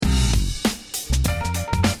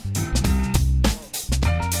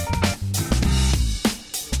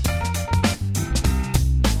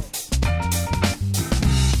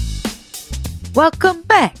Welcome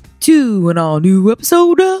back to an all new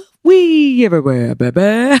episode of We Everywhere,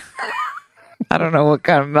 baby. I don't know what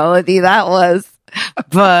kind of melody that was,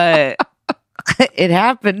 but it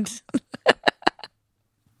happened.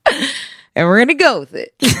 And we're going to go with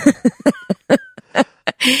it.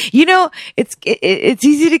 You know, it's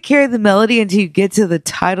easy to carry the melody until you get to the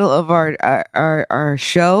title of our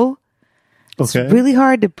show. Okay. It's really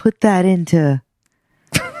hard to put that into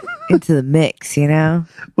the mix, you know?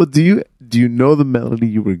 Well, do you know the melody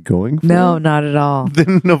you were going for? No, not at all.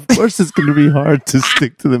 Then of course it's going to be hard to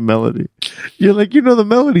stick to the melody. You're like, the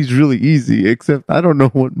melody's really easy, except I don't know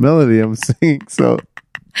what melody I'm singing, so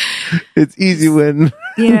it's easy when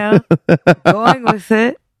going with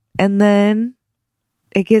it, and then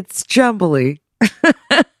it gets jumbly.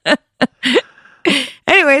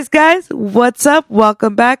 Anyways, guys, what's up?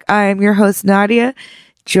 Welcome back. I am your host, Nadia.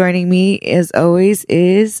 Joining me, as always,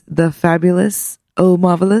 is the fabulous,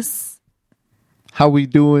 marvelous. How we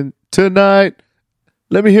doing tonight?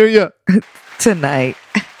 Let me hear you. Tonight.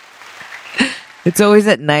 It's always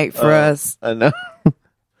at night for us. I know.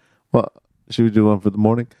 Well, should we do one for the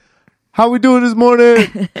morning? How we doing this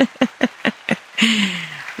morning?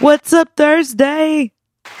 What's up, Thursday?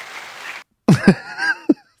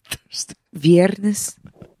 Viernes.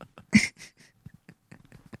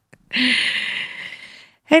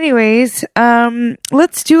 Anyways,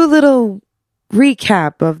 let's do a little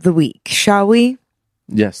recap of the week, shall we?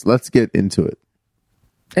 Yes, let's get into it.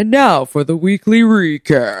 And now for the weekly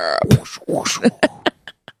recap.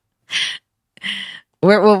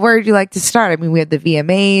 Where would you like to start? I mean, we have the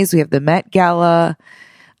VMAs, we have the Met Gala.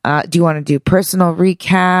 Do you want to do personal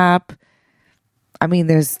recap? I mean,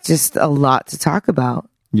 there's just a lot to talk about.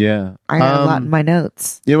 Yeah. I got a lot in my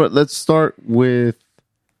notes. You know what? Let's start with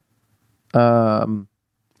a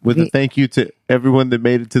thank you to everyone that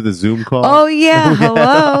made it to the Zoom call. Oh, yeah.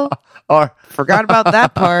 Hello. Forgot about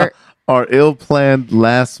that part. Our ill-planned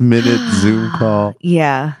last-minute Zoom call.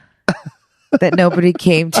 Yeah. That nobody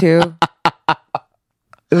came to.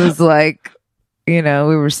 It was like, we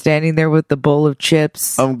were standing there with the bowl of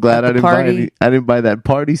chips. I'm glad I didn't buy that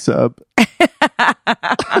party sub.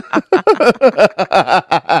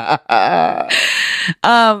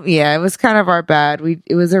 Yeah, it was kind of our bad.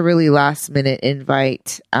 It was a really last minute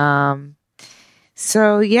invite.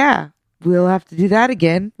 So yeah, we'll have to do that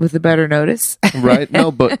again with a better notice. Right.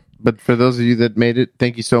 No, but for those of you that made it,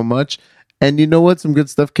 thank you so much. And you know what? Some good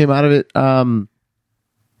stuff came out of it. Have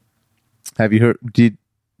you heard?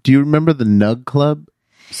 Do you remember the Nug Club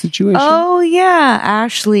situation? Oh yeah,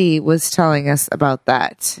 Ashley was telling us about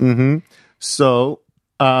that. Mm-hmm. So,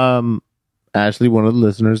 Ashley, one of the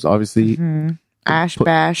listeners, obviously, Ash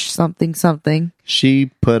Bash something. She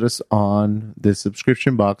put us on this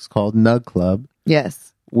subscription box called Nug Club.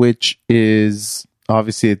 Yes, which is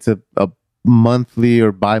obviously it's a monthly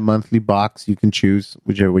or bi-monthly box. You can choose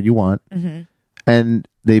whichever you want, and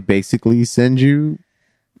they basically send you,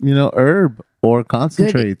 herb or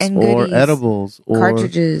concentrates or edibles or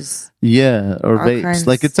cartridges, or vapes. Kinds.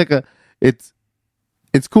 Like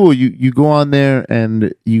it's cool. You go on there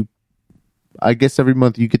and I guess every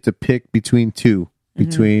month you get to pick between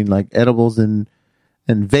like edibles and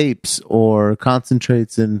vapes or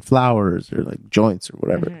concentrates and flowers or like joints or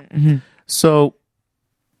whatever. So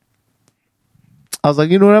I was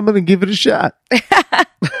like, you know what? I'm going to give it a shot.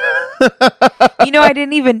 you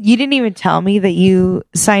didn't even tell me that you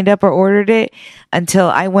signed up or ordered it until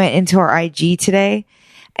I went into our IG today.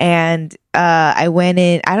 And I went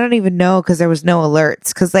in, I don't even know because there was no alerts.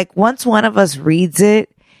 Because like once one of us reads it,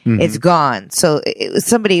 it's gone. So it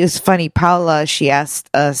was funny. Paula, she asked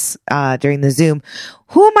us during the Zoom,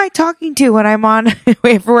 who am I talking to when I'm on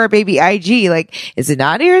Everywhere Baby IG? Like, is it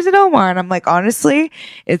Nadia or is it Omar? And I'm like, honestly,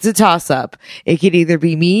 it's a toss up. It could either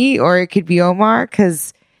be me or it could be Omar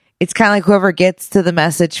because it's kind of like whoever gets to the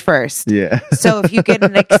message first. Yeah. So if you get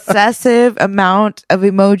an excessive amount of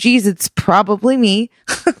emojis, it's probably me.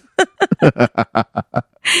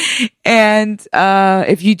 And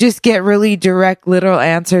if you just get really direct literal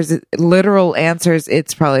answers,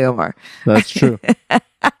 it's probably Omar. That's true.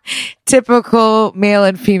 Typical male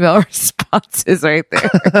and female responses right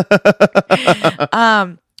there.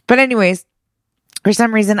 But anyways, for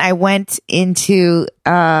some reason I went into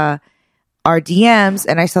our DMs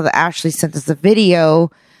and I saw that Ashley sent us a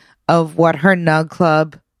video of what her Nug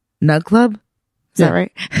Club, is that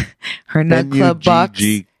right? Her Nug Club box.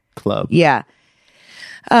 NUGG Club. Yeah.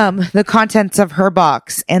 The contents of her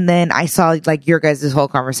box. And then I saw like your guys' whole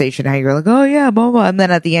conversation, how you were like, oh yeah, blah, blah. And then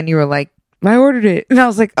at the end you were like, I ordered it. And I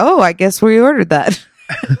was like, oh, I guess we ordered that.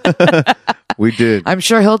 We did. I'm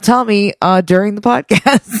sure he'll tell me during the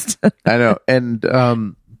podcast. I know. And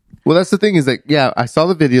Well, that's the thing is like, yeah, I saw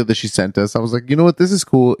the video that she sent us. I was like, you know what? This is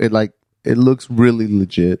cool. It looks really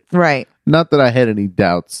legit. Right. Not that I had any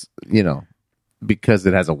doubts, because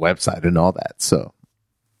it has a website and all that. So,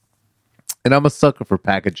 and I'm a sucker for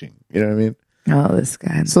packaging. You know what I mean? Oh, this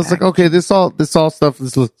guy. So it's like, okay, this all stuff,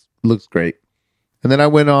 this looks great. And then I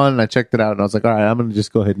went on and I checked it out and I was like, all right, I'm going to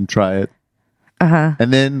just go ahead and try it. Uh-huh.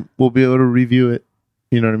 And then we'll be able to review it.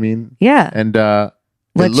 You know what I mean? Yeah. And,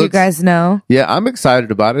 let you guys know. Yeah, I'm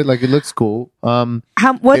excited about it. Like, it looks cool.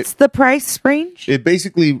 What's the price range? It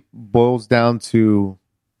basically boils down to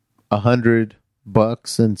 $100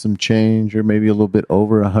 and some change, or maybe a little bit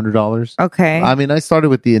over $100. Okay. I mean, I started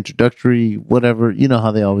with the introductory, whatever. You know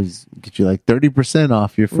how they always get you like 30%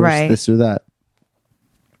 off your first this or that.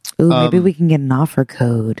 Ooh, maybe we can get an offer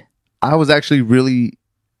code. I was actually really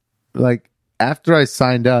like, after I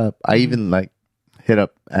signed up, I even like hit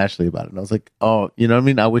up Ashley about it. And I was like, oh, you know what I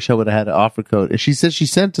mean? I wish I would have had an offer code. And she said she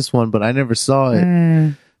sent us one, but I never saw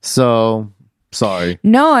it. So sorry.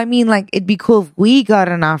 No, I mean, like, it'd be cool if we got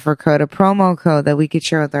an offer code, a promo code that we could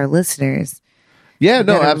share with our listeners. Yeah,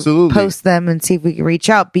 no, absolutely. Post them and see if we can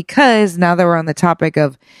reach out, because now that we're on the topic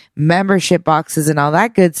of membership boxes and all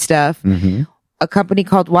that good stuff, a company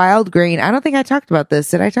called Wild Grain. I don't think I talked about this.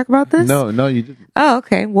 Did I talk about this? No, you didn't. Oh,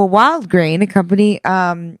 okay. Well, Wild Grain, a company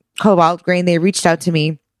called Wild Grain, they reached out to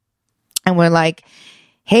me and were like,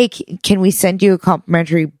 hey, can we send you a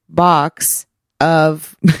complimentary box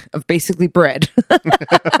of basically bread?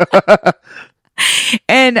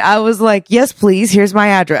 And I was like, yes, please. Here's my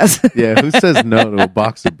address. Yeah, who says no to a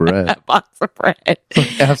box of bread? A box of bread.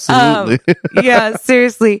 Absolutely. Yeah,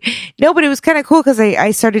 seriously. No, but it was kind of cool because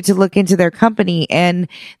I started to look into their company, and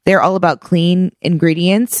they're all about clean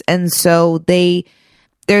ingredients. And so they're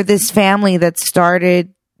this family that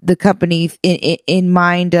started the company in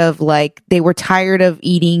mind of, like, they were tired of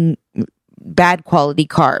eating bad quality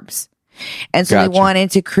carbs. And so they wanted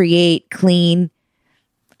to create clean,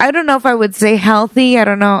 I don't know if I would say healthy. I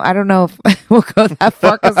don't know if we'll go that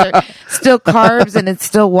far, because they're still carbs and it's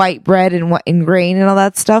still white bread and grain and all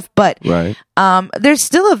that stuff. But right. There's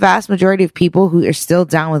still a vast majority of people who are still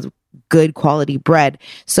down with good quality bread.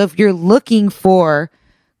 So if you're looking for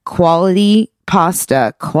quality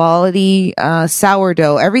pasta, quality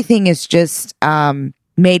sourdough, everything is just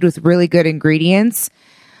made with really good ingredients.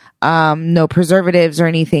 No preservatives or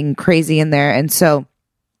anything crazy in there. And so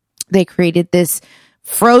they created this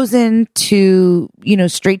frozen to,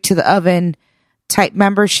 straight to the oven type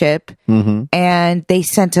membership. And they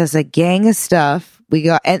sent us a gang of stuff. We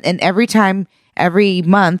got, and every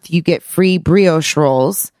month you get free brioche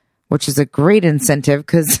rolls, which is a great incentive,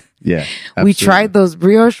 because we tried those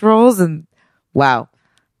brioche rolls and wow,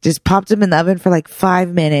 just popped them in the oven for like 5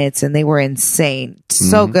 minutes and they were insane.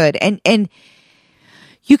 So good. And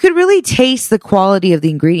you could really taste the quality of the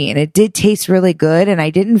ingredient. It did taste really good, and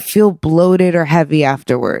I didn't feel bloated or heavy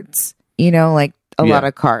afterwards. Like a lot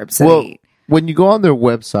of carbs. Well, when you go on their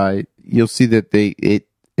website, you'll see that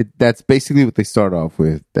that's basically what they start off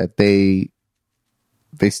with. That they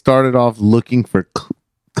started off looking for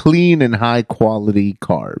clean and high quality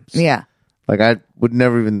carbs. Yeah. Like, I would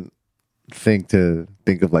never even think of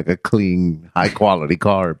like a clean, high quality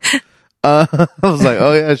carb. I was like,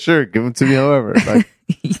 oh yeah, sure, give them to me. However, like,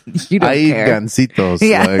 you don't I eat care. gancitos.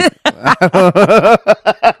 Yeah.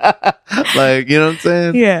 Like, you know what I'm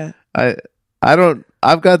saying? Yeah.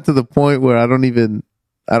 I've got to the point where I don't even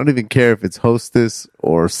care if it's Hostess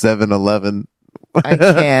or 7-Eleven. I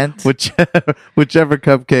can't. whichever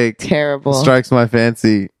cupcake Terrible. strikes my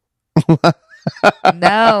fancy.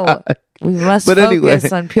 No, we must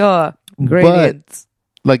focus on pure ingredients.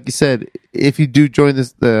 Like you said, if you do join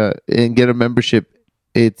this and get a membership,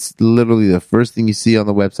 it's literally the first thing you see on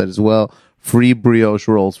the website as well. Free brioche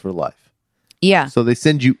rolls for life. Yeah. So they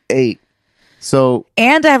send you 8. So,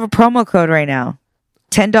 and I have a promo code right now.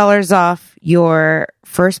 $10 off your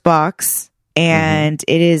first box. And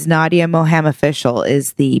it is Nadia Moham Official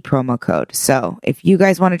is the promo code. So if you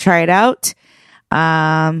guys want to try it out,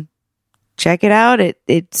 check it out.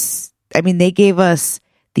 They gave us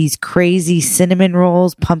these crazy cinnamon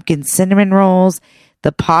rolls, pumpkin cinnamon rolls.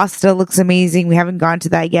 The pasta looks amazing. We haven't gone to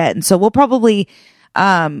that yet. And so we'll probably,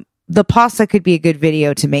 the pasta could be a good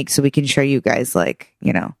video to make so we can show you guys, like,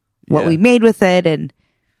 what we made with it and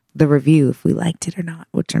the review, if we liked it or not,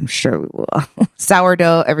 which I'm sure we will.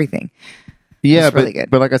 Sourdough, everything. Yeah, it's really good.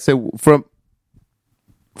 But like I said, from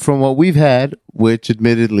what we've had, which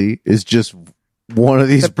admittedly is just one of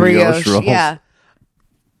these brioche rolls. Yeah.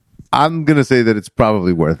 I'm going to say that it's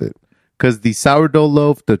probably worth it, because the sourdough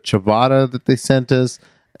loaf, the ciabatta that they sent us,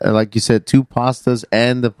 like you said, 2 pastas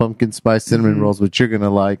and the pumpkin spice cinnamon rolls, which you're going to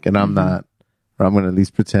like, and I'm not. Or I'm going to at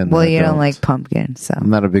least pretend. Well, that I you don't like pumpkin, so. I'm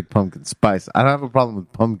not a big pumpkin spice. I don't have a problem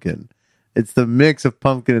with pumpkin. It's the mix of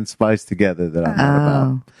pumpkin and spice together that I'm not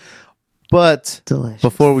about. But Delicious.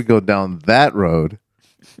 before we go down that road,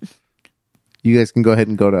 you guys can go ahead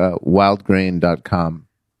and go to wildgrain.com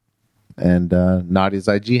and Nadia's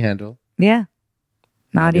IG handle. Yeah.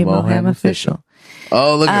 Nadia Moham official.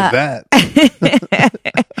 Oh, look at that.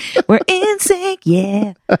 We're in sync,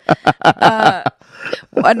 yeah.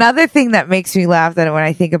 Another thing that makes me laugh that when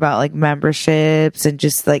I think about like memberships and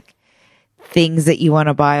just like things that you want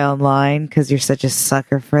to buy online because you're such a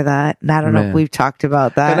sucker for that. And I don't know if we've talked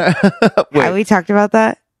about that. Have we talked about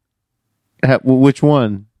that? Which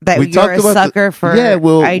one? That we you're a sucker for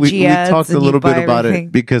IG we ads talked a and little you buy bit about everything.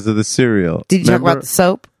 it because of the cereal. Did you talk about the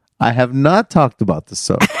soap? I have not talked about the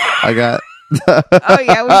soap. I got... Oh,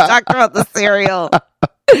 yeah, we talked about the cereal.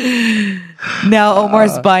 Now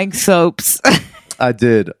Omar's buying soaps. I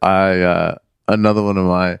did. Another one of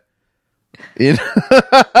my...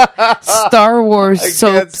 Star Wars I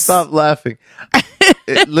soaps. can't stop laughing.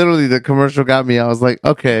 Literally, the commercial got me. I was like,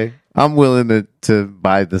 okay, I'm willing to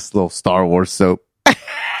buy this little Star Wars soap.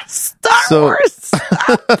 Star Wars.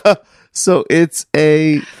 So it's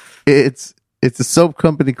a soap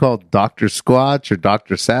company called Dr. Squatch or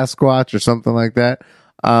Dr. Sasquatch or something like that.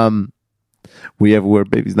 We Everywhere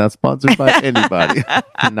Baby's not sponsored by anybody.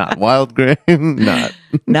 Not Wild Grain,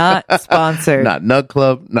 Not sponsored. not Nut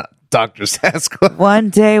Club, not Dr. Sasquatch. One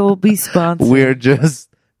day we'll be sponsored. We're just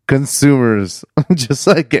consumers, just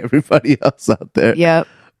like everybody else out there. Yep.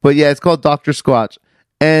 But yeah, it's called Dr. Squatch.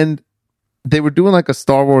 And they were doing like a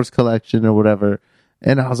Star Wars collection or whatever.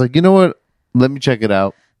 And I was like, you know what? Let me check it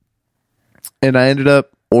out. And I ended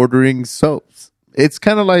up ordering soaps. It's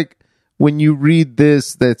kind of like when you read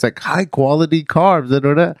this, that's like high quality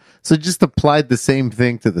carbs. So just applied the same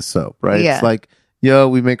thing to the soap, right? Yeah. It's like, yo,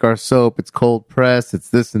 we make our soap. It's cold pressed. It's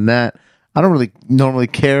this and that. I don't really normally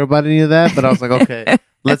care about any of that, but I was like, okay,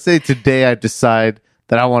 let's say today I decide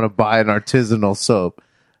that I want to buy an artisanal soap.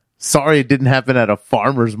 Sorry, it didn't happen at a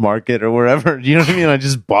farmer's market or wherever. You know what I mean? I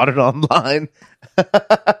just bought it online.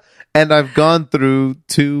 And I've gone through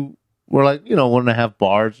we're like, 1.5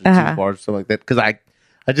 bars or 2 bars, something like that. Because I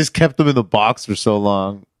just kept them in the box for so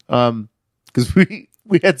long. Because we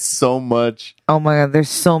had so much. Oh my God, there's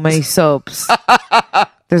so many soaps.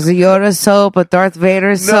 There's a Yoda soap, a Darth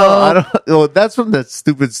Vader soap. No, I don't. Oh, that's from that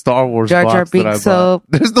stupid Star Wars Jar Jar box that I Binks bought. soap.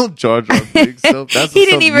 There's no Jar Jar Binks soap. That's He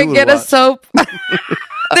the didn't soap even you get would a watch. soap.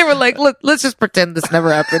 They were like, let's just pretend this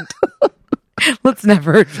never happened. Let's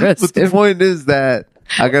never address But the it. point is that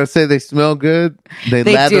I gotta say they smell good. They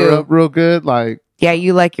They lather do. up real good. Like Yeah,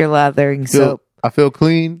 you like your lathering soap. I feel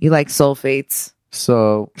clean. You like sulfates.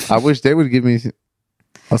 So I wish they would give me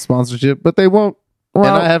a sponsorship, but they won't. Well,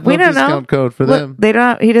 and I have no we don't know. discount code for them. They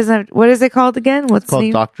don't. He doesn't have. What is it called again? What's It's called the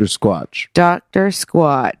name? Dr. Squatch. Dr.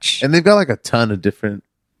 Squatch. And they've got like a ton of different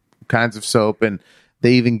kinds of soap, and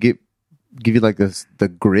they even give you like the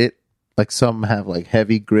grit. Like some have like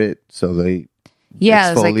heavy grit, so they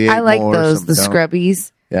Yeah, it's like exfoliate I like more, those. some The don't.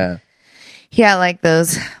 scrubbies. Yeah. Yeah, I like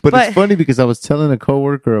those. But it's funny because I was telling a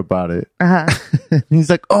coworker about it. Uh-huh. And he's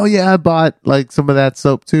like, "Oh yeah, I bought like some of that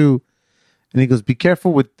soap too." And he goes, "Be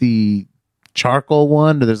careful with the charcoal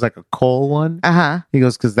one, or there's like a coal one." Uh-huh. He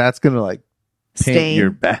goes, "Because that's gonna like paint Stain. your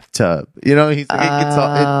bathtub." He's like, "It gets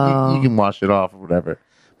all, you can wash it off or whatever."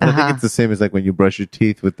 But I think it's the same as like when you brush your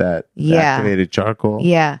teeth with that Yeah. activated charcoal.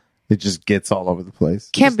 Yeah. It just gets all over the place.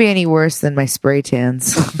 Can't be any worse than my spray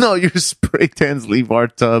tans. No, your spray tans leave our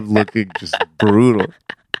tub looking just brutal.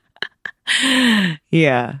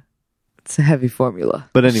 Yeah. It's a heavy formula.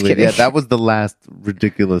 But Just anyway, kidding. yeah, that was the last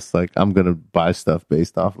ridiculous, like, I'm going to buy stuff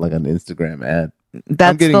based off like an Instagram ad.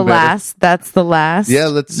 That's getting the better. last. That's the last. Yeah,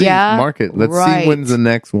 let's see. Yeah, Market. Let's right. see when's the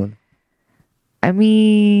next one. I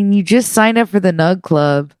mean, you just signed up for the Nug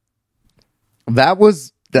Club.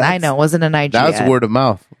 I know, it wasn't an IG That's ad. word of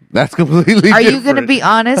mouth. That's completely Are you different. going to be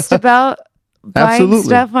honest about buying Absolutely.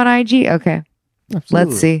 stuff on IG? Okay. Absolutely.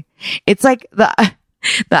 Let's see. It's like the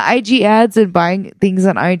IG ads and buying things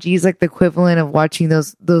on IG is like the equivalent of watching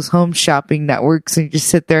those home shopping networks and you just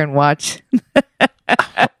sit there and watch.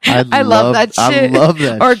 I love that shit. I love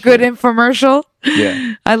that Or a shit. good infomercial.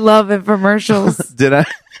 Yeah. I love infomercials. Did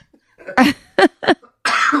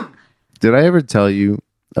I ever tell you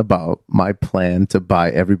about my plan to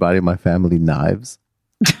buy everybody in my family knives?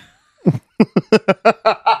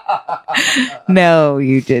 No,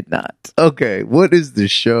 you did not. Okay, what is the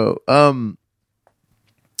show?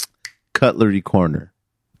 Cutlery Corner.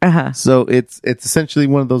 Uh-huh. So it's essentially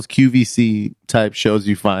one of those QVC type shows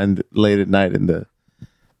you find late at night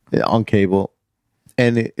on cable.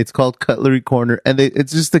 and it's called Cutlery Corner, and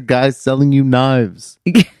it's just a guy selling you knives,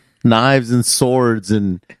 knives and swords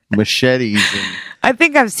and machetes, and I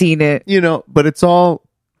think I've seen it. but it's all.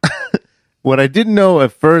 What I didn't know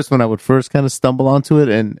at first, when I would first kind of stumble onto it,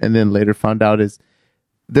 and then later found out, is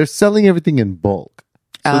they're selling everything in bulk.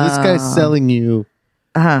 So this guy's selling you,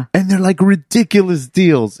 and they're like ridiculous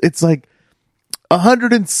deals. It's like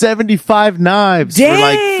 175 knives for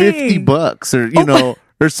like $50, or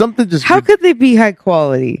or something. Just how could they be high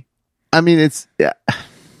quality? I mean, it's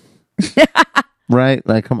right.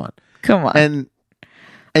 Like, come on,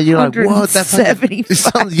 and you're like, whoa, that's like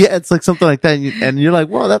it's like something like that, and you're like,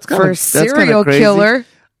 whoa, that's kind of for a serial killer.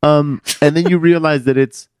 And then you realize that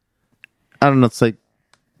it's, I don't know, it's like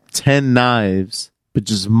 10 knives, but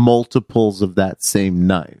just multiples of that same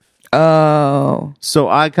knife. Oh, so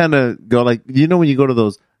I kind of go like, when you go to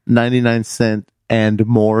those 99-cent and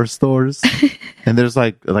more stores, and there's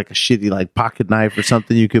like a shitty like pocket knife or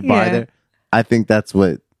something you could buy there. I think that's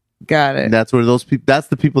what. Got it. That's where those people. That's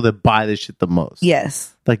the people that buy this shit the most.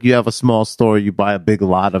 Yes. Like you have a small store, you buy a big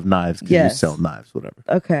lot of knives because you sell knives, whatever.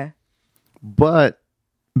 Okay. But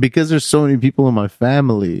because there's so many people in my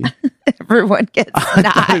family, everyone gets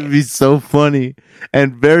knives. It'd be so funny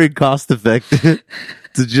and very cost effective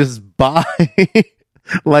to just buy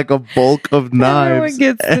like a bulk of knives. Everyone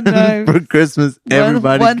gets the knives for Christmas.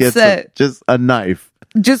 Everybody one gets set. Just a knife.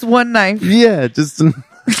 Just one knife. Yeah, just.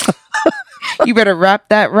 You better wrap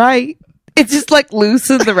that right. It's just like loose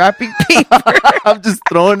in the wrapping paper. I'm just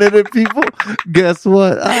throwing it at people. Guess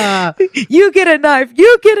what? You get a knife.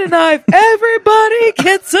 You get a knife. Everybody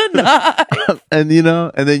gets a knife. And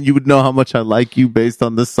and then you would know how much I like you based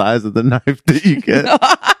on the size of the knife that you get.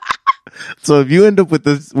 So if you end up with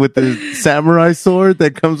the samurai sword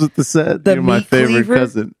that comes with the set, you're my favorite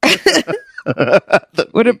cousin.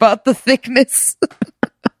 What about the thickness?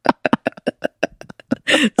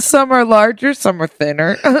 Some are larger, some are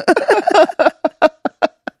thinner.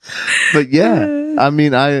 But yeah, I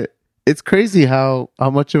mean, it's crazy how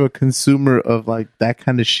much of a consumer of like that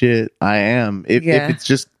kind of shit I am. If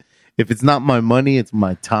it's not my money, it's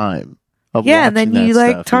my time. And then you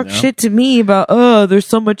like stuff, talk shit to me about, there's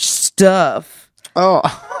so much stuff. Oh,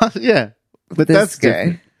 yeah. But that's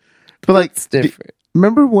different. But like, it's different.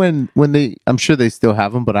 Remember when they, I'm sure they still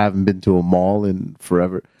have them, but I haven't been to a mall in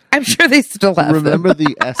forever. I'm sure they still have Remember them.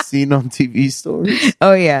 the As Seen on TV stores?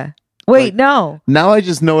 Oh, yeah. Wait, no. Now I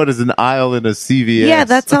just know it as an aisle in a CVS. Yeah,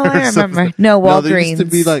 that's all I remember. No, Walgreens. No, there used to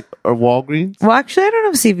be like, or Walgreens? Well, actually, I don't know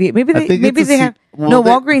if CVS. Maybe they have. Well,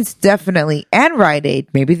 Walgreens definitely. And Rite Aid.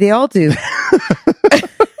 Maybe they all do.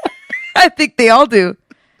 I think they all do.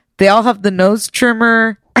 They all have the nose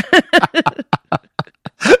trimmer.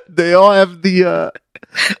 They all have the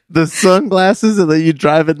sunglasses and then you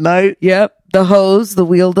drive at night. Yep. The hose, the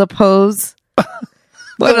wheeled up hose.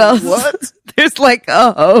 What else? What? There's like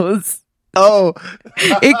a hose. Oh.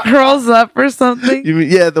 It curls up or something. You mean,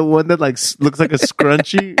 the one that like looks like a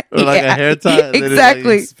scrunchie or like a hair tie. And exactly. Then it,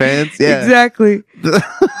 like, expands. Yeah. Exactly.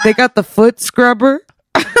 They got the foot scrubber.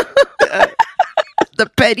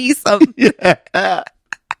 The petty something. Yeah.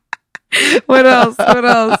 What else?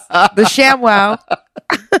 The ShamWow.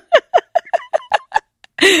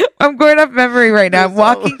 I'm going off memory right now. I'm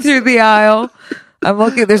walking through the aisle. I'm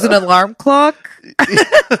looking. There's an alarm clock.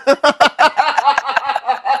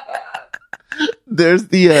 There's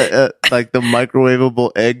the like the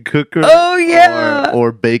microwavable egg cooker. Oh yeah,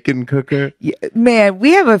 or bacon cooker. Yeah, man,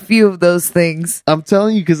 we have a few of those things. I'm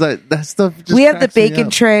telling you because that stuff. Just we have the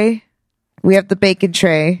bacon tray. We have the bacon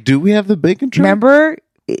tray. Do we have the bacon tray? Remember,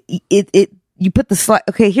 it you put the slide.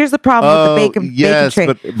 Okay, here's the problem with the bacon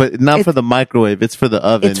tray. But not for the microwave. It's for the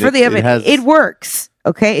oven. It's for the oven. It works.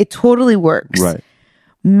 Okay, it totally works. Right.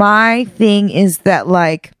 My thing is that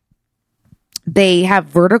like they have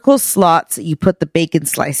vertical slots that you put the bacon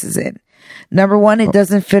slices in. Number one, it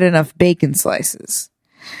doesn't fit enough bacon slices.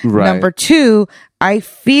 Right. Number two, I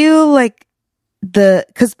feel like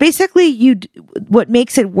because basically what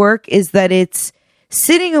makes it work is that it's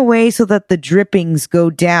sitting away so that the drippings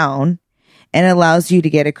go down and allows you to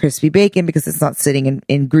get a crispy bacon because it's not sitting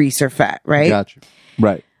in grease or fat, right? Gotcha.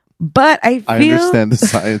 Right. But I understand the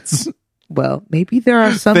science. Well, maybe there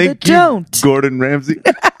are some that don't. Gordon Ramsay.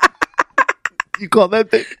 You call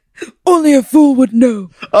that thing? Only a fool would know.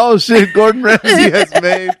 Oh shit, Gordon Ramsay has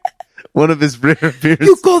made one of his rare appearances.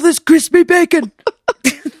 You call this crispy bacon?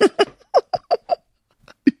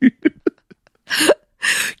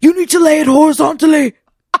 You need to lay it horizontally.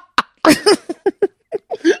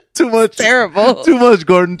 Too much. Terrible. Too much,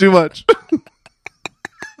 Gordon. Too much. Too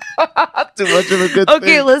much of a good thing.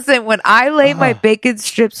 Okay, listen. When I lay my bacon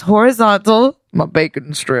strips horizontal, my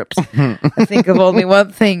bacon strips. I think of only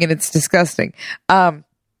one thing, and it's disgusting.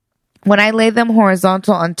 When I lay them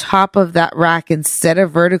horizontal on top of that rack instead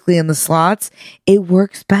of vertically in the slots, it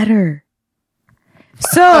works better.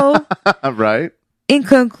 So, Right. in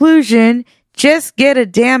conclusion, just get a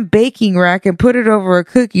damn baking rack and put it over a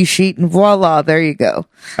cookie sheet, and voila, there you go.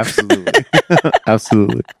 Absolutely.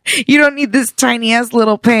 Absolutely. You don't need this tiny ass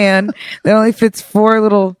little pan that only fits 4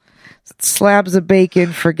 little slabs of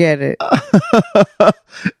bacon. Forget it.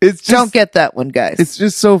 It's just, Don't get that one, guys. it's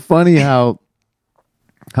just so funny how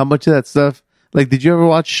much of that stuff, like, did you ever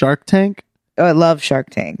watch Shark Tank? Oh, I love Shark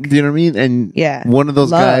Tank. Do you know what I mean? And Yeah. one of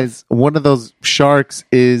those Love. guys, one of those sharks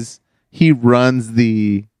he runs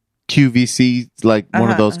the QVC, like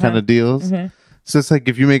one of those kind of deals. So it's like,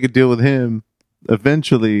 if you make a deal with him,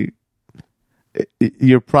 eventually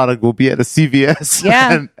your product will be at a CVS.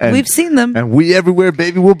 Yeah, and we've seen them. and we everywhere,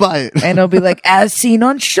 baby, we'll buy it. And it'll be like, as seen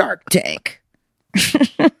on Shark Tank.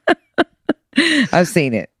 I've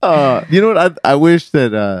seen it. You know what? I wish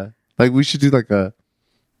that like we should do like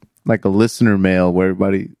a listener mail where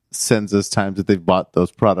everybody sends us times that they've bought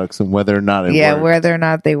those products and whether or not it worked. Whether or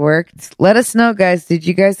not they worked. Let us know, guys. Did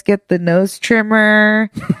you guys get the nose trimmer?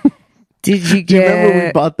 Did you Do you remember we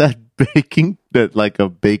get bought that baking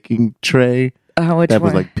tray which that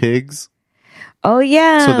was one? like pigs, Oh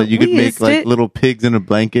yeah. so that you could we make used like it. little pigs in a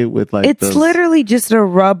blanket with like It's those, literally just a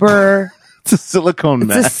rubber. it's a silicone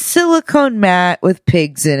It's a mat. silicone mat with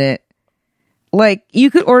pigs in it. Like, you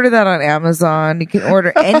could order that on Amazon. You can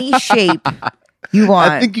order any shape you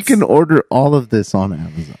want. I think you can order all of this on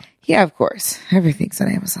Amazon. Yeah, of course. Everything's on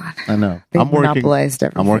Amazon. I know. They've I'm working. monopolized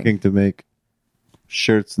everything. I'm working to make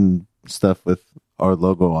shirts and stuff with our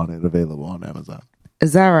logo on it available on Amazon.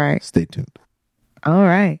 Is that right? Stay tuned. All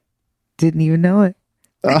right. Didn't even know it.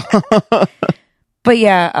 But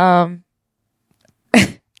yeah,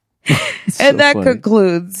 So and that funny.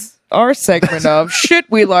 concludes our segment of shit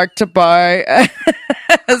we like to buy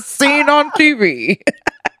as seen on TV.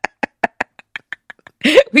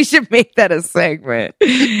 We should make that a segment.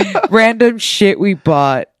 Random shit we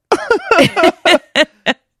bought.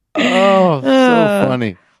 Oh, so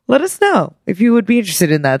funny. Let us know if you would be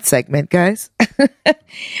interested in that segment, guys.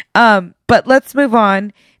 But let's move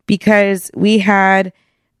on because we had,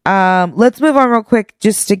 let's move on real quick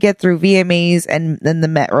just to get through VMAs and then the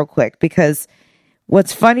Met real quick, because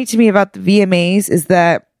what's funny to me about the VMAs is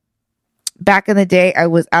that back in the day, I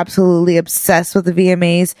was absolutely obsessed with the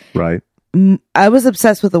VMAs. Right. I was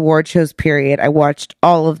obsessed with award shows, period. I watched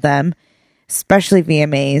all of them, especially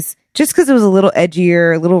VMAs, just because it was a little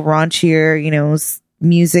edgier, a little raunchier, you know,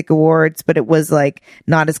 music awards, but it was like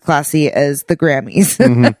not as classy as the Grammys.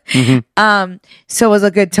 So it was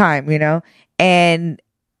a good time, you know? And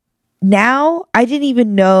now I didn't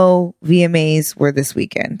even know VMAs were this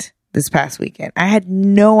past weekend. I had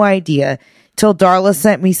no idea till Darla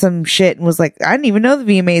sent me some shit and was like, I didn't even know the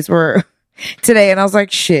VMAs were today. And I was like,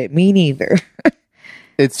 shit, me neither.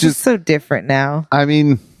 It's Just just, so different now. I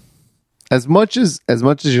mean, as much as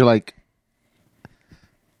you're like,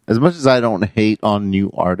 as much as I don't hate on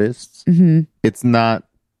new artists, it's not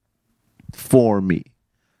for me.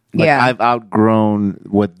 Like, Yeah. I've outgrown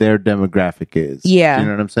what their demographic is. Yeah. You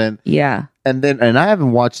know what I'm saying? Yeah. And I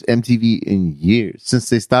haven't watched MTV in years since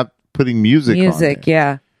they stopped putting music on there.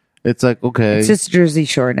 Yeah. It's like, okay. It's just Jersey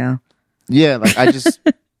Shore now. Yeah, like I just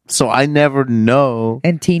so I never know.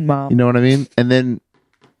 And Teen Mom. You know what I mean? And then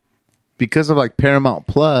because of like Paramount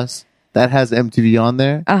Plus, that has MTV on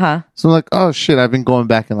there. Uh-huh. So I'm like, oh shit, I've been going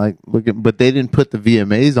back and like looking, but they didn't put the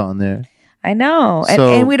VMAs on there. I know.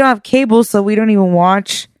 So- and we don't have cable, so we don't even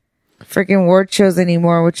watch freaking award shows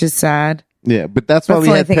anymore, which is sad. Yeah, but that's why That's we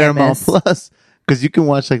the only had thing I Paramount miss. Plus, because you can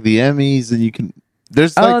watch like the Emmys and you can.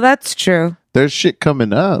 There's like Oh, that's true. there's shit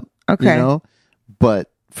coming up. Okay. You know, but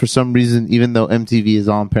for some reason, even though MTV is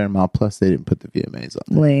on Paramount Plus, they didn't put the VMAs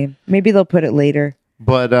on. Lame. Maybe they'll put it later.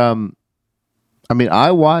 But I mean,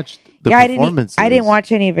 I watched the performances. I didn't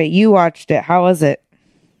watch any of it. You watched it. How was it?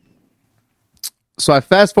 So I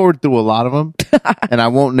fast forward through a lot of them, and I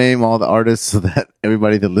won't name all the artists so that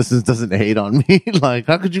everybody that listens doesn't hate on me. Like,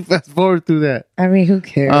 how could you fast forward through that? I mean, who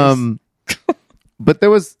cares? But they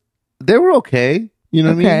were okay. You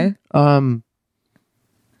know what I mean?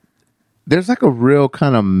 There's like a real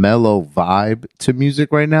kind of mellow vibe to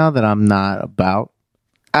music right now that I'm not about.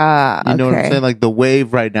 You know what I'm saying? Like the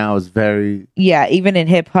wave right now is very Yeah, even in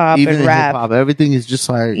hip hop even and in rap. hip hop. Everything is just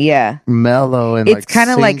like Yeah. mellow and It's like kind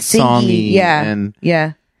of like singy. Yeah. and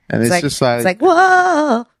yeah. it's like, just like it's like,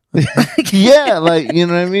 whoa. yeah, like you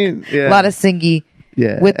know what I mean? Yeah, A lot of singy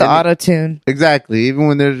yeah with the And auto tune. exactly. Even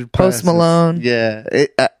when there's Post Malone. yeah.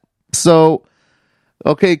 So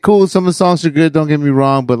okay, cool. Some of the songs are good. Don't get me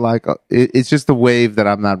wrong, but like, it's just a wave that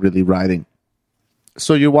I'm not really riding.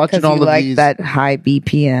 So you're watching all you of like these, that high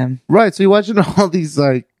BPM. right? So you're watching all these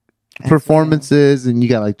like performances, and you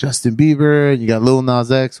got like Justin Bieber, and you got Lil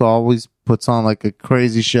Nas X, who always puts on like a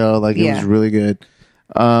crazy show. Like it was really good.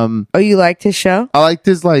 Oh, you liked his show? I liked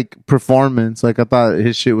his like performance. Like I thought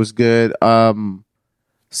his shit was good. I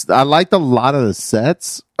liked a lot of the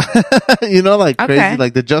sets. You know, like crazy. Okay.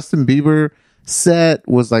 Like the Justin Bieber set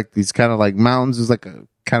was like these kind of like mountains. It was like a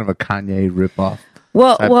kind of a Kanye ripoff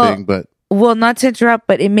type thing. But well, not to interrupt,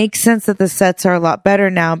 but it makes sense that the sets are a lot better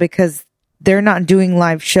now because they're not doing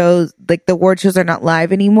live shows. Like the award shows are not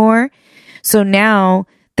live anymore. So now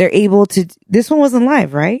they're able to. This one wasn't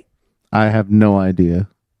live, right? I have no idea.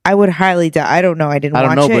 I would highly doubt. I don't know. I don't know,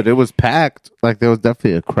 watch it. but it was packed. Like there was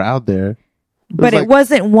definitely a crowd there. But it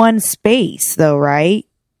wasn't one space though, right?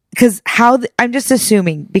 Because I'm just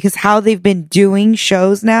assuming because how they've been doing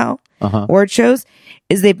shows now, award shows,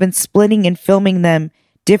 is they've been splitting and filming them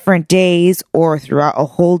different days or throughout a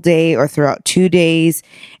whole day or throughout 2 days.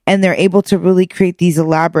 And they're able to really create these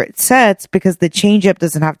elaborate sets because the change up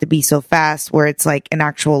doesn't have to be so fast where it's like an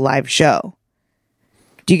actual live show.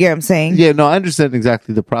 Do you get what I'm saying? Yeah, no, I understand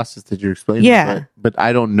exactly the process that you're explaining. Yeah. But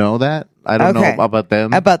I don't know that. I don't know about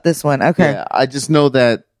them. About this one. Okay. Yeah, I just know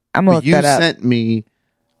that I'm gonna look that up.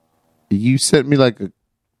 You sent me like a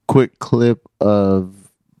quick clip of,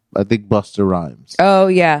 I think, Busta Rhymes. Oh,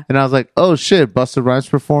 yeah. And I was like, oh shit, Busta Rhymes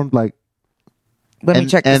performed like. Let me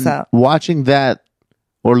check this out. Watching that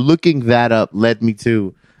or looking that up led me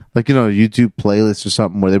to like, you know, a YouTube playlist or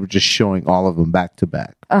something where they were just showing all of them back to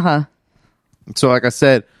back. So like I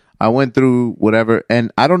said, I went through whatever,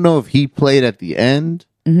 and I don't know if he played at the end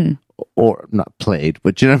or not played,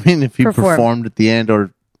 but you know what I mean? If he performed at the end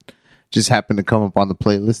or just happened to come up on the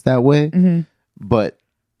playlist that way. But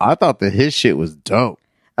I thought that his shit was dope.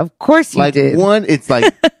 Of course you did. One, it's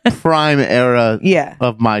like prime era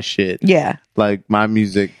of my shit. Yeah. Like my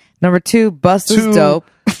music. Number 2, Busta's dope.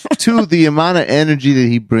 2, the amount of energy that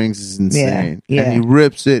he brings is insane. Yeah. And he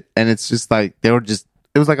rips it, and it's just like,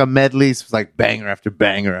 it was like a medley. So it was like banger after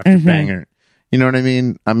banger after banger. You know what I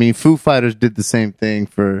mean? I mean, Foo Fighters did the same thing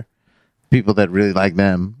for people that really like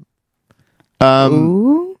them.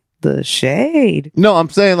 Ooh, the shade. No, I'm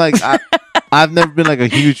saying like I've never been like a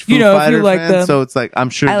huge Foo Fighter fan, them. So it's like I'm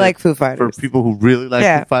sure I like Foo Fighters. For people who really like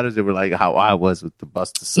Foo Fighters, they were like how I was with the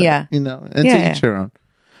Busta set. Yeah, you know, and to each their own.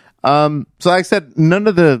 So like I said, none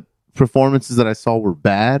of the performances that I saw were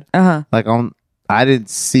bad. Like I didn't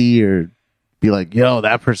see or be like, yo,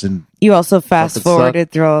 that person. You also fast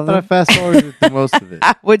forwarded through all of them. I fast forwarded through most of it.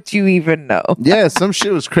 How would you even know? Yeah, some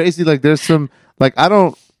shit was crazy. Like there's some like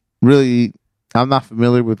I'm not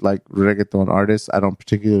familiar with like reggaeton artists. I don't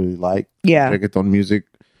particularly like reggaeton music.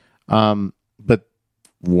 But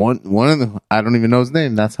one of them, I don't even know his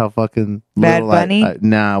name. That's how fucking Bad Bunny.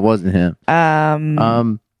 Nah, it wasn't him.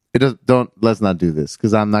 Let's not do this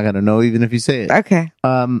because I'm not gonna know even if you say it. Okay.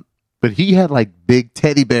 But he had like big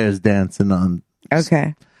teddy bears dancing on.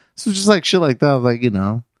 Okay. So just like shit like that. Like, you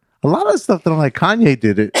know, a lot of stuff that I'm like, Kanye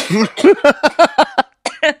did it.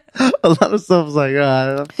 A lot of stuff was like,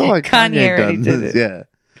 I feel like Kanye done did this. it. Yeah.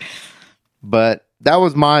 But that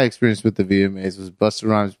was my experience with the VMAs, was Busta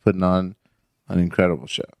Rhymes putting on an incredible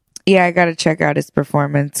show. Yeah, I got to check out his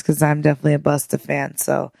performance because I'm definitely a Busta fan.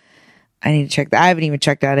 So I need to check that. I haven't even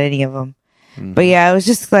checked out any of them. But yeah, it was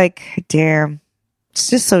just like, damn. It's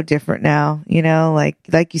just so different now, you know,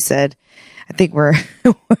 like you said, I think we're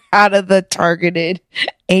out of the targeted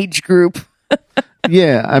age group.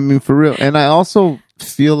 Yeah, I mean, for real. And I also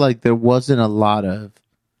feel like there wasn't a lot of,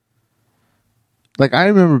 like, I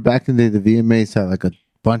remember back in the day, the VMAs had like a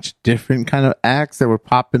bunch of different kind of acts that were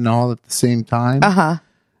popping all at the same time.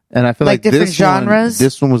 And I feel like different genres.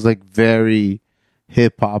 This one was like very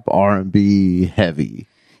hip hop, R&B heavy.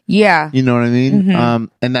 Yeah. You know what I mean?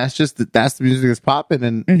 And that's the music that's popping.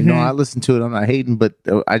 And, you know, I listen to it. I'm not hating, but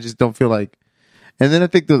I just don't feel like. And then I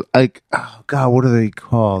think like, oh God, what are they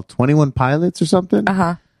called? 21 Pilots or something?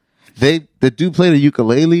 The dude played a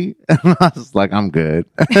ukulele. And I was like, I'm good.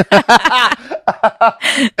 And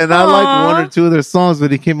I liked one or two of their songs,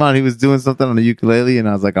 but he came out, he was doing something on the ukulele. And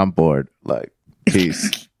I was like, I'm bored. Like,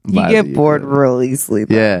 peace. You get bored real easily.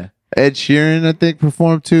 Though. Yeah. Ed Sheeran, I think,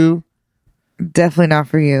 performed too. Definitely not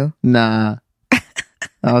for you. Nah.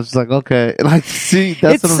 I was just like, okay. Like, see,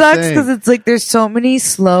 that's what I'm saying. It sucks because it's like there's so many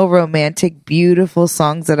slow, romantic, beautiful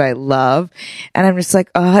songs that I love. And I'm just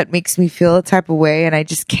like, oh, it makes me feel a type of way. And I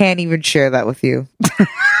just can't even share that with you.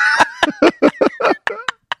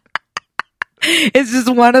 It's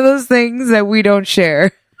just one of those things that we don't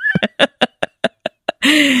share.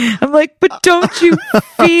 I'm like, but don't you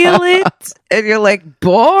feel it? And you're like,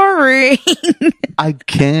 boring. I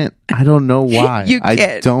can't. I don't know why. You I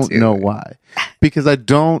can't don't do know it. why. Because I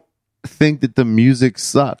don't think that the music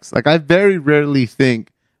sucks. Like, I very rarely think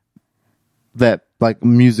that like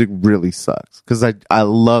music really sucks because I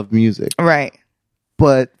love music. Right.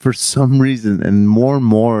 But for some reason, and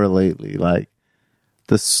more lately, like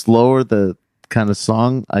the slower the kind of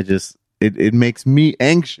song, it makes me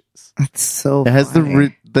anxious. It's so It has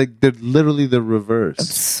funny. they're literally the reverse.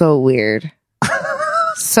 It's so weird.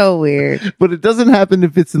 So weird. But it doesn't happen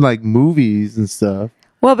if it's in like movies and stuff.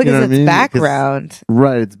 Well, because know what I it's mean? background.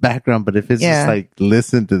 Right, it's background, but if it's Yeah. just like,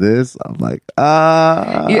 listen to this, I'm like,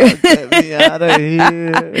 Yeah. get me out of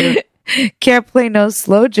here. Can't play no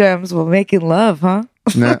slow jams while making love, huh?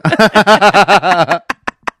 No.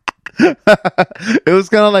 It was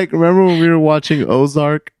kind of like, remember when we were watching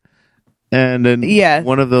Ozark? And then Yeah.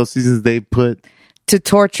 one of those seasons they put To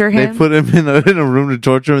torture him. him in a room to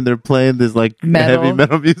torture him, and they're playing this like Metal. heavy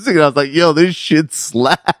metal music, and I was like, yo, this shit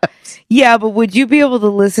slaps. Yeah, but would you be able to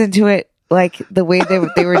listen to it like the way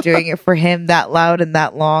they were doing it for him, that loud and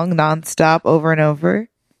that long, nonstop, over and over?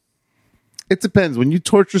 It depends. When you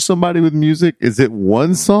torture somebody with music, is it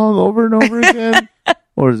one song over and over again?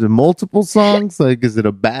 Or is it multiple songs? Like, is it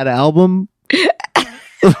a bad album?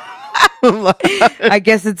 I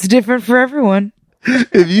guess it's different for everyone.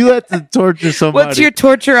 If you had to torture somebody, What's your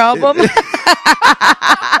torture album?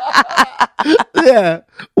 yeah?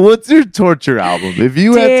 What's your torture album? If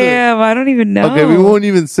you had Damn, I don't even know. to, okay, we won't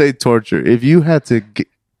even say torture. If you had to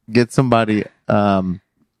get somebody, I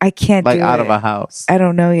can't like do out it. of a house, I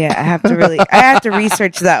don't know yet. I have to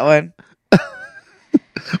research that one.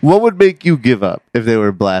 what would make you give up if they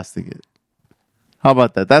were blasting it? How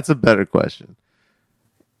about that? That's a better question.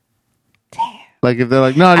 Like if they're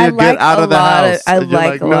like, no, I you like get out a of the lot of- house. I And you're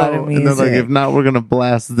like a lot of And they're like, music. if not, we're gonna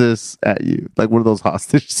blast this at you. Like one of those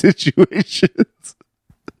hostage situations.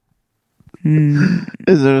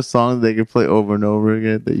 Is there a song they could play over and over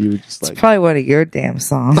again that you would just It's like? probably one of your damn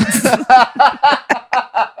songs.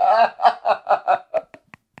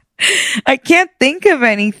 I can't think of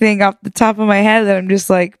anything off the top of my head that I'm just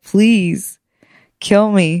like, please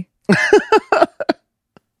kill me.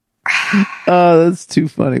 Oh, that's too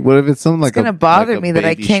funny. What if it's something like It's gonna a, bother like a me that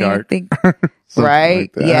I Baby can't Shark? even think. Something Right?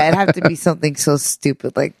 like that. Yeah, it'd have to be something so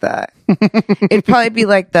stupid like that. It'd probably be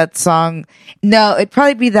like that song. No, it'd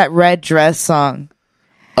probably be that Red Dress song.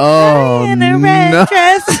 Oh In a red no!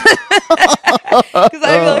 dress. Because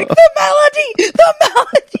I'd be like, the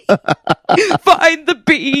melody. Find the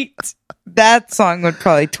beat. That song would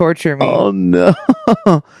probably torture me. Oh no!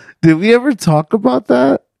 Did we ever talk about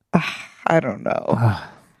that? I don't know.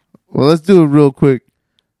 Well, let's do a real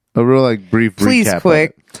like brief Please recap. of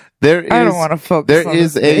quick. it. There is. I don't want to focus There on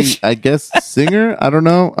is this bitch. I guess, singer. I don't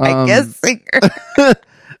know. I guess singer.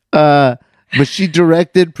 But she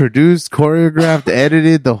directed, produced, choreographed,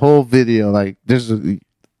 edited the whole video. Like,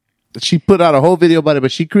 she put out a whole video about it.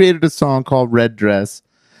 But she created a song called "Red Dress,"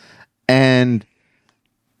 and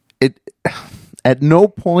it at no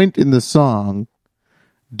point in the song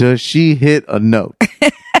does she hit a note.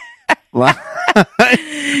 Like,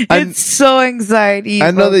 It's so anxiety.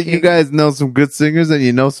 I know that you evoking. guys know some good singers and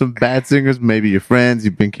you know some bad singers. Maybe your friends,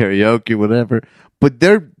 you've been karaoke, whatever. But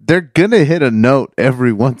they're gonna hit a note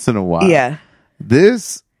every once in a while. Yeah.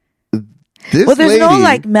 This Well, there's no lady-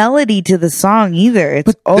 like melody to the song either. It's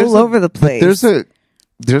there's all over the but place.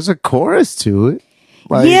 there's a chorus to it.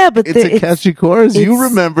 Like, Yeah, but it's a catchy chorus. You it's-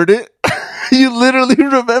 remembered it. You literally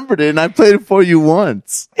remembered it, and I played it for you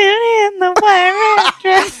once. in the white red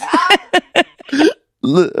dress.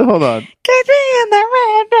 Hold on. Catch me in the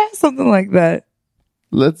red dress. Something like that.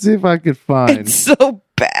 Let's see if I could find It's so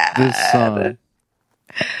bad. this song.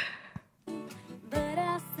 But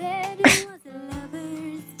I said it was a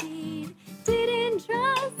lover's deed. Didn't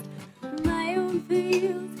trust my own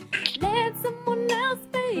feels. Let someone else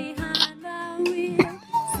behind my wheel.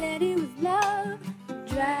 Said it was love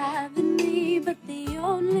driving me, but the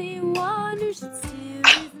only one who should steer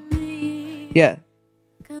is me. Yeah.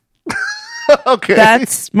 Okay.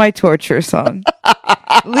 That's my torture song.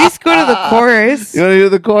 At least go to the chorus. You want to hear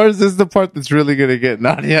the chorus? This is the part that's really going to get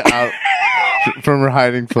Nadia out from her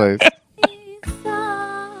hiding place.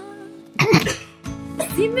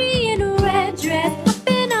 See me in a red dress,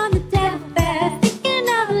 hopping on the deathbed, thinking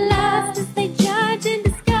of love, just a judge in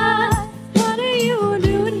disguise. What are you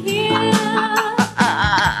doing here?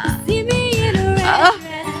 See me in a red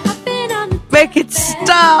dress, hopping on the Make it deathbed,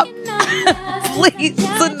 stop. thinking of love, Please, just a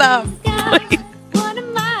judge in enough. disguise. Please. What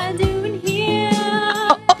am I doing here?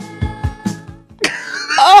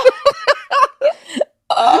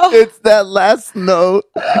 It's that last note.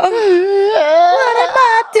 What am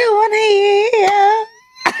I doing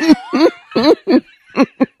here?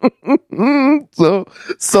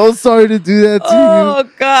 So sorry to do that to Oh,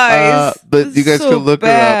 you. guys. But you guys so can look her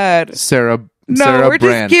bad. up. Sarah No, we're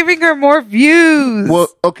Brand. just giving her more views. Well,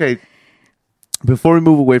 okay. Before we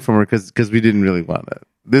move away from her, because we didn't really want to.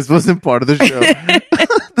 This wasn't part of the show.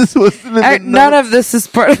 This wasn't in the None notes. of this is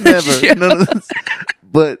part of the Never. show. None of this.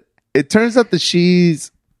 But it turns out that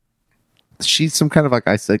she's some kind of like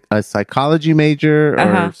a psychology major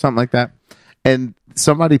or something like that. And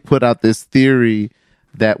somebody put out this theory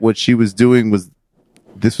that what she was doing was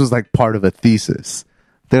like part of a thesis.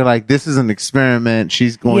 They're like, this is an experiment.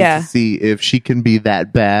 She's going to see if she can be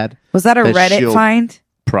that bad. Was that a that Reddit she'll- find?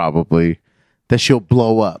 Probably. That she'll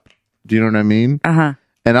blow up. Do you know what I mean? Uh-huh.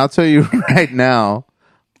 And I'll tell you right now,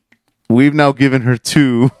 we've now given her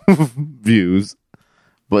 2 views,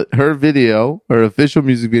 but her official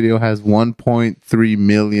music video has 1.3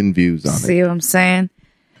 million views on it. See what I'm saying?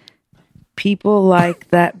 People like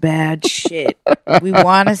that bad shit. We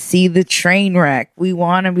want to see the train wreck. We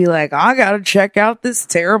want to be like, I got to check out this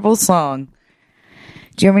terrible song.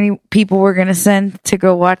 Do you know how many people we're going to send to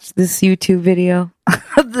go watch this YouTube video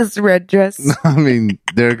of this red dress? I mean,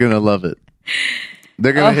 they're going to love it.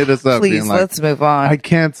 They're going to hit us up. Please, being like, let's move on. I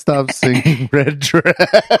can't stop singing Red Dress.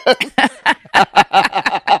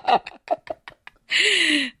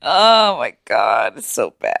 Oh my God. It's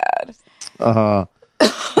so bad.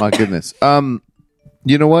 My goodness.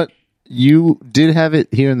 You know what? You did have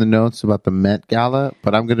it here in the notes about the Met Gala,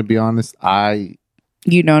 but I'm going to be honest.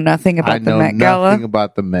 You know nothing I about the know Met Gala? nothing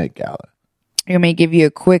about the Met Gala. You want me to give you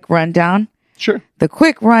a quick rundown? Sure. The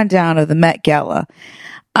quick rundown of the Met Gala.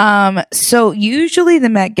 So usually the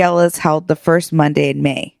Met Gala is held the first Monday in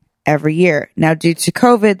May every year. Now, due to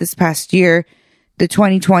COVID this past year, the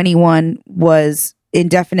 2021 was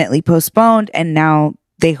indefinitely postponed, and now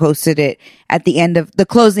they hosted it at the end of the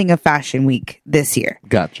closing of Fashion Week this year.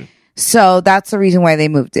 Gotcha. So that's the reason why they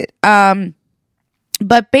moved it.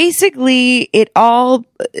 But basically it all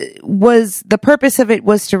was, the purpose of it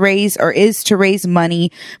was to raise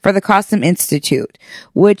money for the Costume Institute,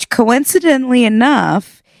 which coincidentally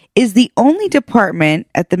enough is the only department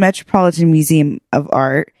at the Metropolitan Museum of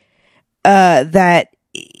Art, that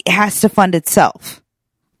has to fund itself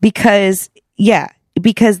because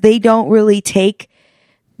they don't really take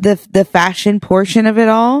the fashion portion of it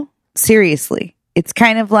all seriously. It's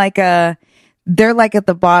kind of like they're like at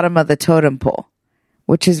the bottom of the totem pole,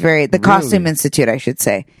 which is the Costume Institute, I should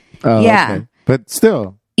say. Oh, yeah. okay. But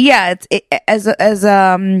still. Yeah. As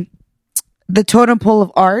the totem pole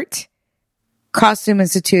of art, Costume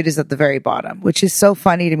Institute is at the very bottom, which is so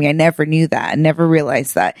funny to me. I never knew that. I never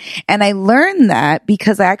realized that. And I learned that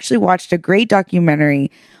because I actually watched a great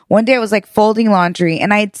documentary. One day I was like folding laundry,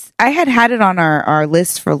 and I had it on our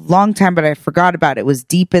list for a long time, but I forgot about it. It was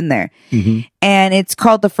deep in there. Mm-hmm. And it's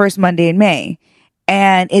called The First Monday in May.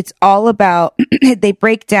 And it's all about, they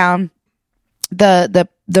break down the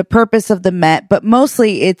purpose of the Met, but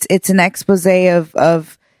mostly it's an expose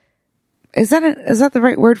of is that the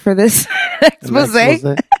right word for this? Expose?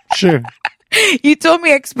 Sure. You told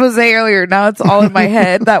me expose earlier. Now it's all in my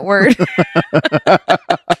head, that word.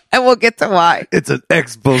 And we'll get to why. It's an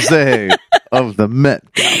expose of the Met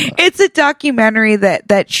Gala. It's a documentary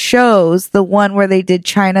that shows the one where they did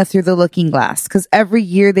China Through the Looking Glass, because every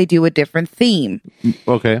year they do a different theme.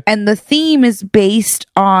 Okay. And the theme is based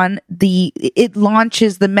on it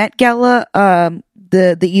launches the Met Gala,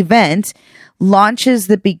 the event launches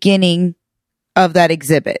the beginning of that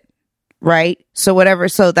exhibit, right? So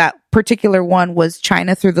that particular one was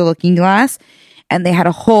China Through the Looking Glass, and they had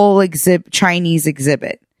a whole Chinese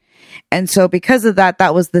exhibit. And so because of that,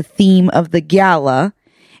 that was the theme of the gala,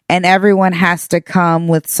 and everyone has to come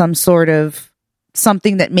with some sort of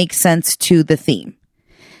something that makes sense to the theme.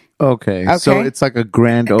 Okay. So it's like a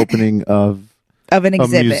grand opening of an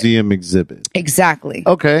exhibit. A museum exhibit. Exactly.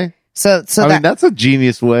 Okay. So I mean, that's a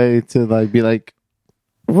genius way to like be like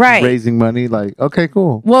right, raising money. Like, okay,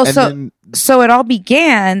 cool. Well, so it all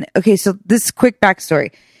began. Okay, so this quick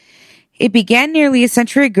backstory. It began nearly a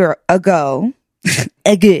century ago.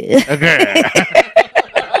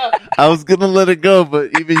 I was gonna let it go, but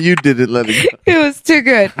even you didn't let it go. It was too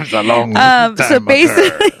good. It's a long time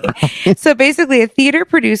so basically, a theater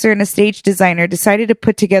producer and a stage designer decided to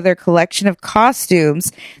put together a collection of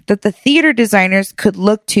costumes that the theater designers could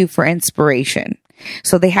look to for inspiration.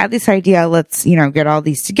 So they had this idea, let's, get all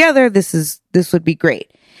these together. This would be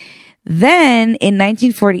great. Then in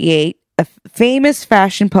 1948, a famous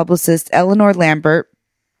fashion publicist, Eleanor Lambert,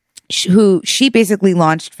 who she basically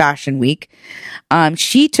launched Fashion Week.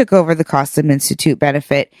 She took over the Costume Institute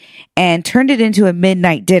benefit and turned it into a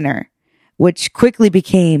midnight dinner, which quickly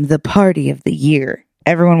became the party of the year.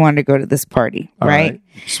 Everyone wanted to go to this party, All right?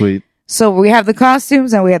 Sweet. So we have the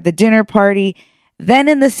costumes and we have the dinner party. Then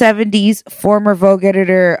in the 70s, former Vogue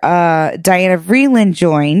editor Diana Vreeland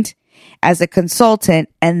joined as a consultant.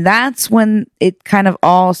 And that's when it kind of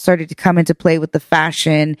all started to come into play with the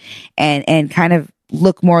fashion and kind of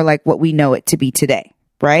look more like what we know it to be today,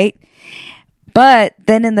 right? But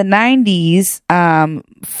then in the 90s,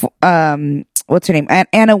 what's her name?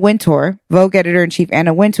 Anna Wintour, Vogue editor-in-chief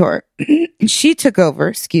Anna Wintour, she took over,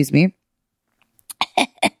 excuse me,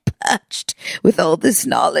 touched with all this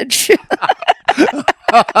knowledge.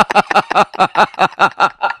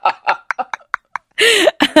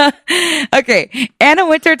 Okay, Anna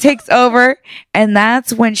Wintour takes over, and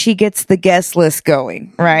that's when she gets the guest list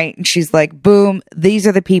going, right? And she's like, boom, these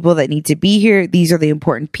are the people that need to be here. These are the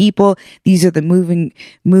important people. These are the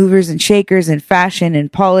movers and shakers in fashion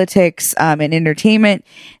and politics, and entertainment.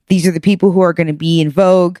 These are the people who are going to be in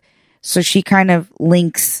Vogue. So she kind of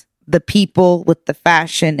links the people with the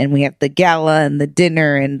fashion, and we have the gala and the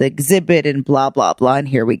dinner and the exhibit and blah, blah, blah. And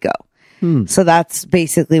here we go. So that's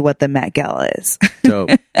basically what the Met Gala is.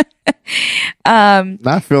 Dope.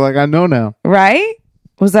 I feel like I know now. Right?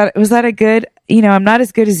 Was that a good, I'm not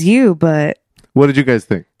as good as you, but What did you guys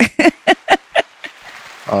think?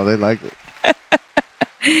 Oh, they like it.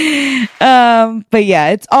 but yeah,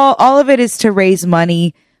 it's all of it is to raise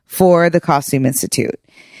money for the Costume Institute.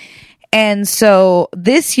 And so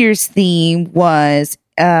this year's theme was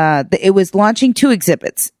it was launching 2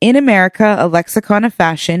 exhibits: In America, a lexicon of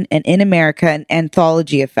fashion, and In America, an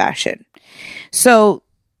anthology of fashion. So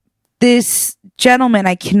this gentleman,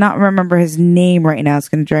 I cannot remember his name right now. It's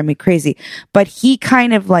going to drive me crazy, but he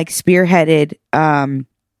kind of like spearheaded,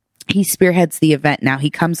 he spearheads the event now. He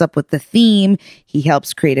comes up with the theme. He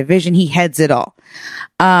helps create a vision. He heads it all.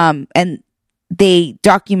 And they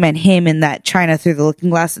document him in that China Through the Looking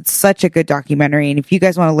Glass. It's such a good documentary. And if you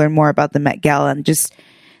guys want to learn more about the Met Gala and just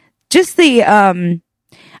the,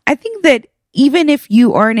 I think that even if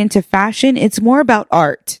you aren't into fashion, it's more about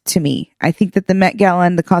art to me. I think that the Met Gala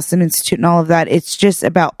and the Costume Institute and all of that, it's just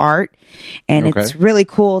about art. And it's really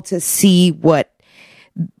cool to see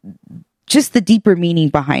just the deeper meaning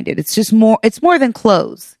behind it. It's more than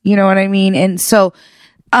clothes. You know what I mean? And so,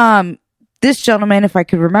 this gentleman, if I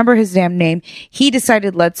could remember his damn name, he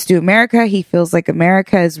decided, let's do America. He feels like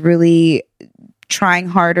America is really trying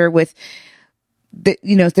harder with there's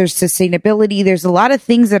sustainability. There's a lot of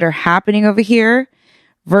things that are happening over here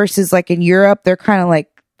versus like in Europe. They're kind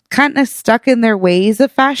of stuck in their ways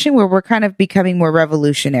of fashion, where we're kind of becoming more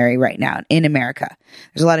revolutionary right now in America.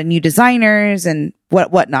 There's a lot of new designers and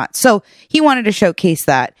whatnot. So he wanted to showcase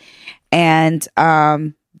that. And,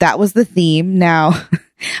 that was the theme. Now,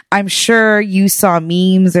 I'm sure you saw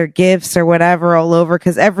memes or GIFs or whatever all over,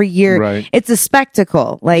 because every year it's a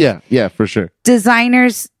spectacle. Like, yeah, for sure.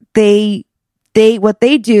 Designers, what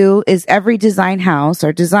they do is every design house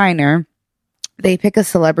or designer, they pick a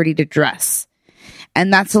celebrity to dress,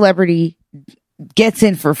 and that celebrity gets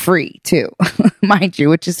in for free too, mind you,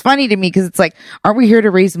 which is funny to me because it's like, aren't we here to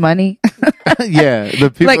raise money? Yeah, the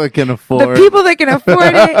people that can afford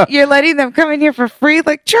it, you're letting them come in here for free.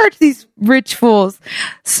 Like, charge these rich fools.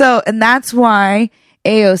 So, and that's why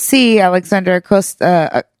AOC, Alexandra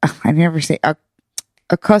Acosta, I never say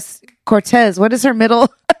Cortez. What is her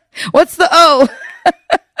middle? What's the O?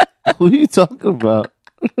 What are you talking about?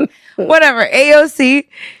 Whatever. AOC,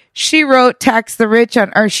 she wrote Tax the Rich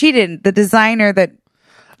or she didn't. The designer that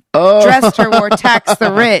dressed her wore Tax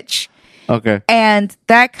the Rich. Okay. And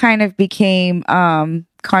that kind of became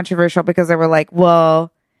controversial because they were like,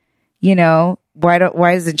 well, why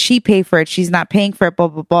doesn't she pay for it? She's not paying for it, blah,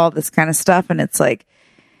 blah, blah, this kind of stuff. And it's like,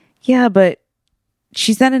 yeah, but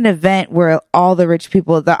she's at an event where all the rich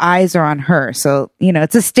people, the eyes are on her. So,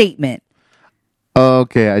 it's a statement.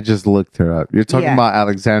 Okay, I just looked her up. You're talking about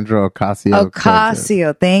Alexandra Ocasio.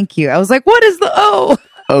 Ocasio, thank you. I was like, what is the O?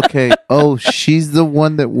 Okay. Oh, she's the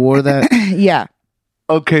one that wore that? Yeah.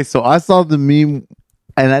 Okay, so I saw the meme,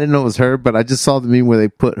 and I didn't know it was her, but I just saw the meme where they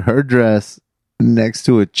put her dress next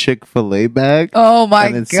to a Chick-fil-A bag. Oh my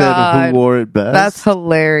and it God. said who wore it best. That's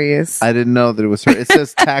hilarious. I didn't know that it was her. It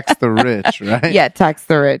says Tax the Rich, right? Yeah, Tax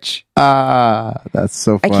the Rich. That's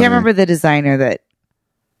so funny. I can't remember the designer that.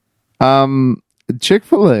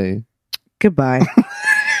 Chick-fil-A. Goodbye.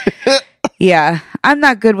 Yeah, I'm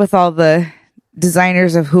not good with all the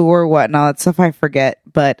designers of who or what and all that stuff. I forget,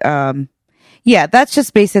 but yeah, that's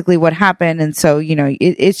just basically what happened. And so,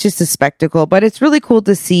 it's just a spectacle, but it's really cool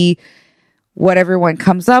to see what everyone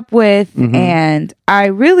comes up with. And I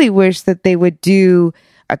really wish that they would do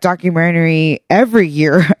a documentary every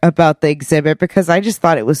year about the exhibit, because I just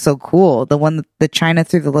thought it was so cool. The one, the China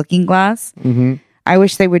Through the Looking Glass. I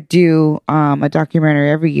wish they would do a documentary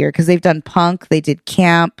every year, because they've done punk, they did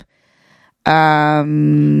camp.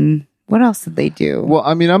 What else did they do? Well,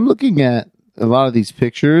 I mean, I'm looking at a lot of these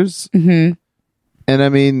pictures, and I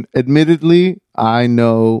mean, admittedly, I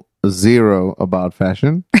know zero about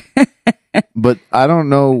fashion, but I don't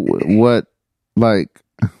know what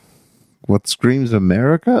screams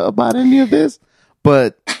America about any of this.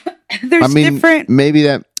 But There's I mean, different. maybe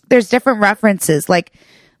that. There's different references. Like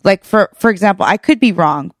for example, I could be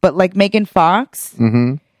wrong, but like Megan Fox,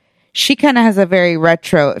 she kind of has a very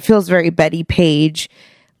retro. It feels very Betty Page.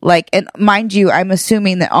 Like, and mind you, I'm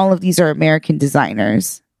assuming that all of these are American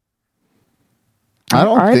designers. I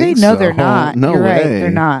don't Are think they? No, so. they're not. No You're way. right. They're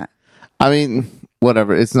not. I mean,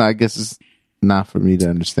 whatever. It's not. I guess it's not for me to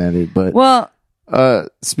understand it. But Well,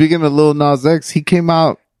 speaking of Lil Nas X, he came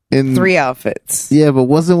out in 3 outfits. Yeah, but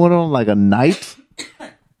wasn't one of them like a knight?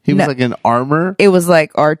 He was No. like in armor. It was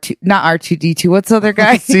like R2, not R2D2. What's the other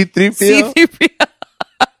guy? C-3PO? C-3PO.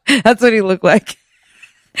 That's what he looked like.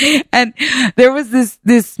 And there was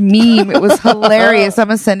this meme. It was hilarious. I'm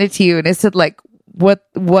gonna send it to you. And it said like what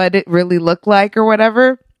it really looked like or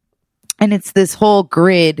whatever. And it's this whole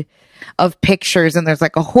grid of pictures. And there's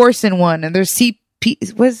like a horse in one. And there's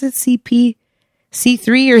CP. What is it? CP?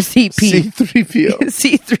 C3 or CP? C-3PO.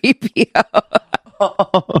 C3PO.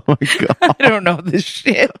 Oh my god. I don't know this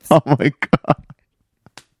shit. Oh my god.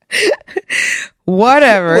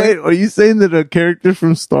 Whatever. Wait, are you saying that a character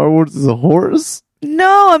from Star Wars is a horse?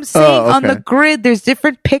 No, I'm saying on the okay. grid, there's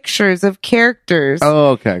different pictures of characters. Oh,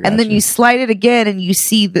 okay. and then you slide it again and you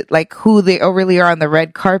see that like who they really are on the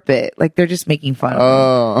red carpet. Like they're just making fun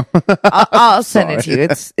of them. Oh. I'll send it to you.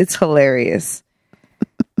 It's hilarious.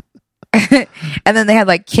 And then they had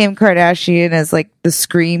like Kim Kardashian as like the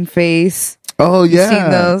scream face. Oh yeah.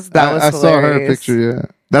 seen those? That was I saw her hilarious. picture, yeah.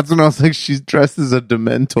 That's when I was like, she's dressed as a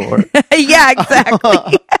Dementor. Yeah,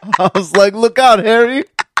 exactly. I was like, look out, Harry.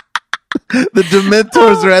 The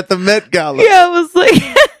Dementors are at the Met Gala. Yeah, I was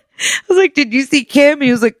like, did you see Kim?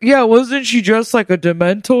 He was like, yeah, wasn't she dressed like a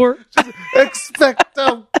Dementor?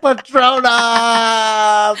 Expecto Patronum.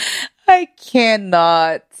 I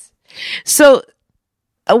cannot. So,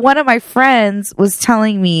 one of my friends was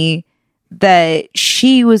telling me that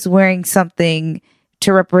she was wearing something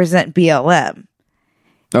to represent BLM.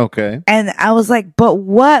 Okay. And I was like, but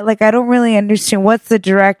what? Like, I don't really understand. What's the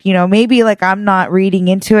direct, maybe like I'm not reading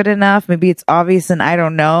into it enough. Maybe it's obvious and I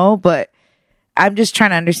don't know, but I'm just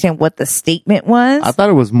trying to understand what the statement was. I thought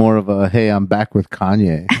it was more of a, hey, I'm back with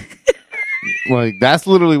Kanye. Like, that's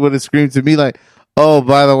literally what it screamed to me. Like, oh,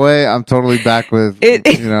 by the way, I'm totally back with, It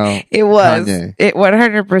was. Kanye. It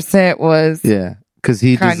 100% was. Yeah. Because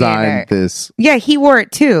he Kanye designed this. Yeah, he wore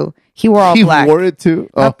it too. He wore all He black. wore it too?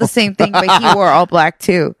 Not the same thing, but he wore all black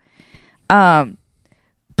too. But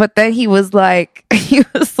then he was like,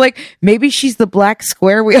 maybe she's the black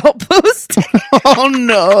square we all post. Oh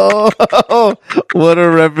no. What a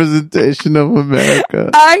representation of America.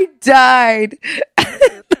 I died.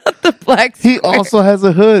 Not the black square. He also has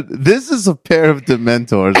a hood. This is a pair of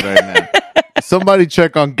Dementors right now. Somebody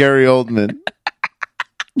check on Gary Oldman.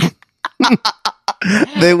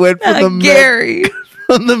 They went from the Gary.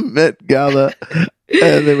 from the Met Gala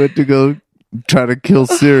and they went to go try to kill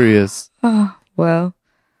Sirius. Oh, well,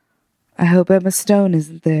 I hope Emma Stone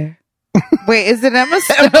isn't there. Wait, is it Emma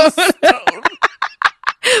Stone?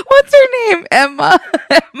 What's her name? Emma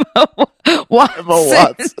Watson. Emma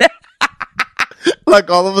Watson. Like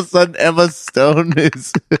all of a sudden Emma Stone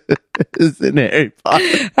is in Harry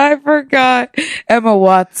Potter. I forgot. Emma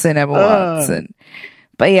Watson.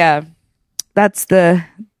 But yeah, that's the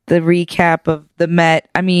recap of the Met.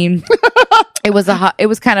 I mean, it was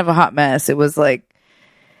kind of a hot mess. It was like,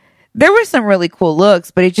 there were some really cool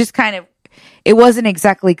looks, but it wasn't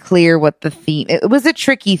exactly clear what the theme. It was a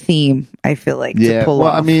tricky theme, I feel like, to pull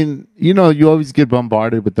off. I mean, you always get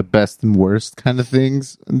bombarded with the best and worst kind of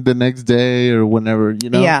things the next day or whenever,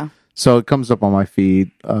 Yeah. So it comes up on my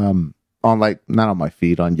feed, on like, not on my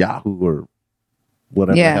feed, on Yahoo or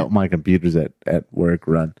whatever the hell my computers at work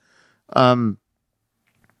run.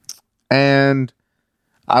 And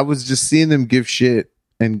I was just seeing them give shit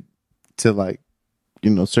and to like,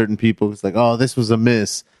 certain people. It's like, oh, this was a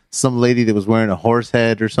miss. Some lady that was wearing a horse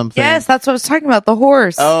head or something. Yes, that's what I was talking about. The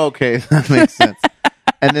horse. Oh, okay. That makes sense.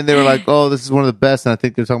 And then they were like, oh, this is one of the best. And I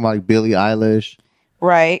think they're talking about like Billie Eilish.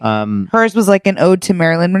 Right. Hers was like an ode to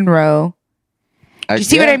Marilyn Monroe. Do you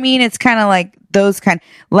see what I mean? It's kind of like those kind.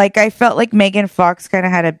 Like I felt like Megan Fox kind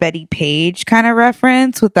of had a Betty Page kind of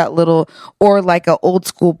reference with that little, or like a old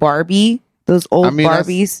school Barbie. Those old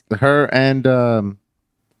Barbies. Her and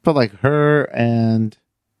felt like her and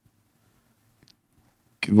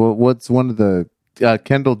what's one of the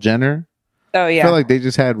Kendall Jenner. Oh yeah, I feel like they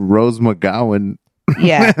just had Rose McGowan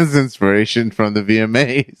yeah, as inspiration from the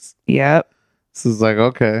VMAs. yep. So it's like,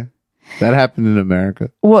 okay, that happened in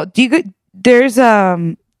America. Well, there's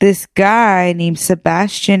this guy named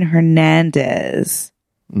Sebastian Hernandez.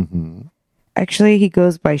 Mm-hmm. Actually, he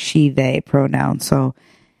goes by she, they pronoun. So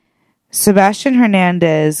Sebastian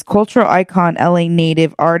Hernandez, cultural icon, LA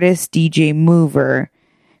native, artist, DJ, mover,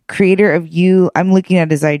 creator of You. I'm looking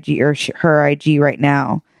at his IG or her IG right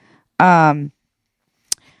now. I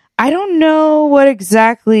don't know what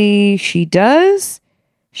exactly she does.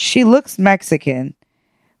 She looks Mexican,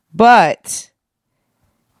 but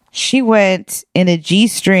she went in a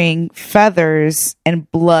G-string, feathers, and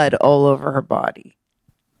blood all over her body.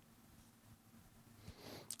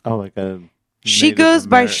 Oh, like a She goes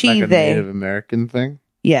by she, like a they. Native American thing.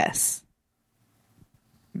 Yes.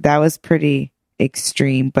 That was pretty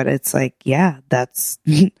extreme, but it's like, yeah, that's,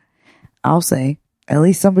 I'll say, at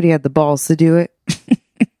least somebody had the balls to do it.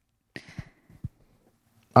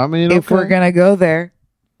 I mean, If we're going to go there,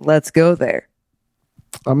 let's go there.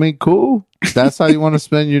 I mean, cool. That's how you want to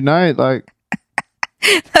spend your night. Like,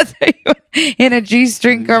 That's how you, in a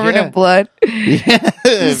G-string covered Yeah. in blood, yeah,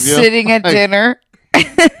 sitting at dinner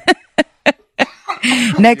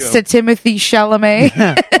next to Timothy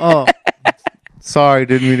Chalamet. Oh, sorry,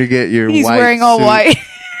 didn't mean to get your. He's white wearing all suit. white.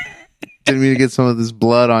 Didn't mean to get some of this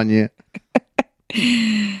blood on you.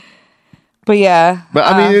 But yeah. But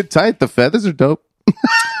I mean, it's tight. The feathers are dope.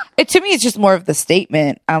 To me, it's just more of the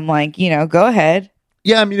statement. I'm like, go ahead.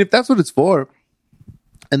 Yeah, I mean, if that's what it's for,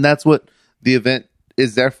 and that's what the event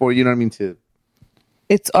is there for, you know what I mean? To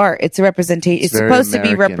It's art. It's a representation. It's very supposed to be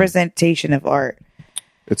American. representation of art.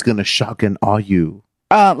 it's gonna shock and awe you.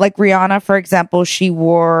 Like Rihanna, for example, she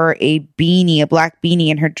wore a beanie, a black beanie,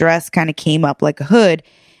 and her dress kind of came up like a hood.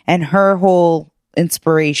 And her whole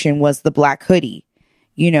inspiration was the black hoodie,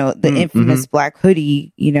 the infamous black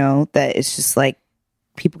hoodie, that it's just like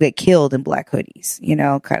people get killed in black hoodies,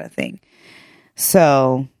 kind of thing.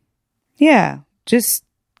 So, yeah, just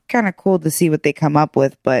kind of cool to see what they come up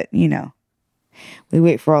with. But, we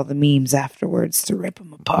wait for all the memes afterwards to rip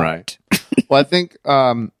them apart. Right. Well, I think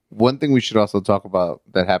one thing we should also talk about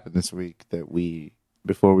that happened this week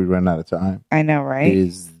before we run out of time I know, right?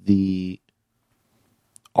 is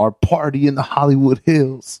our party in the Hollywood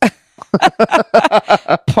Hills.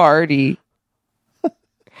 Party.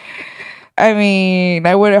 I mean,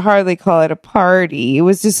 I wouldn't hardly call it a party. It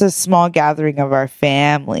was just a small gathering of our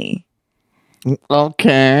family.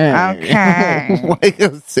 Okay. Why you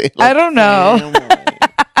gonna say it like I don't know. family?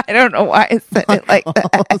 I don't know why I said it like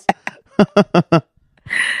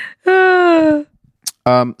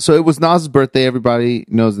that. So it was Nas's birthday. Everybody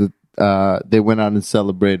knows that they went out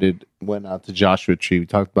and went out to Joshua Tree. We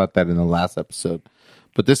talked about that in the last episode.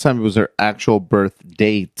 But this time it was her actual birth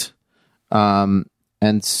date. And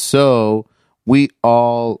so we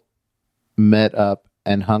all met up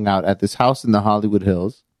and hung out at this house in the Hollywood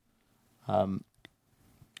Hills.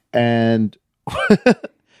 And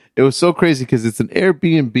it was so crazy because it's an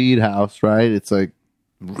Airbnb house, right? It's like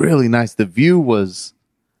really nice. The view was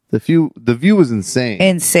insane.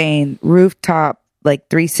 Insane. Rooftop, like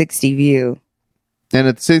 360 view. And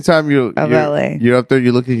at the same time, you're LA. You're up there,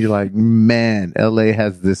 you're looking, you're like, man, LA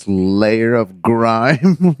has this layer of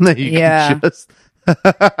grime that you Yeah. can just.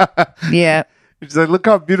 Yeah. It's like, look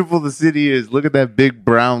how beautiful the city is. Look at that big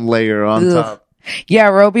brown layer on Ugh. top. Yeah,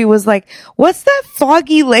 Roby was like, what's that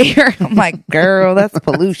foggy layer? I'm like, girl, that's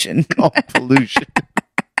pollution. All pollution.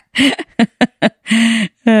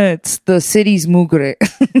 It's the city's mugre.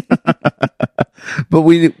 But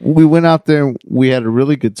we went out there and we had a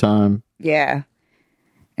really good time. Yeah.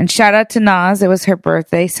 And shout out to Nas. It was her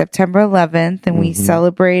birthday, September 11th, and we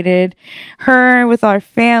celebrated her with our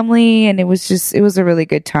family, and it was a really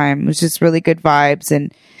good time. It was just really good vibes,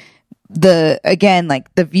 and the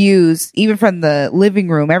views, even from the living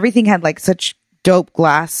room, everything had like such dope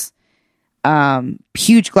glass,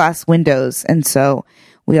 huge glass windows, and so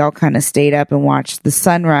we all kind of stayed up and watched the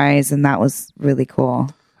sunrise, and that was really cool.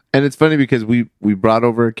 And it's funny because we brought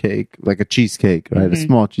over a cake, like a cheesecake, right? A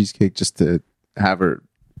small cheesecake just to have her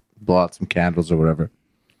blow out some candles or whatever.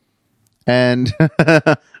 And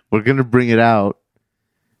we're going to bring it out.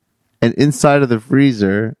 And inside of the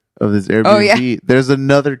freezer of this Airbnb, Oh, yeah. there's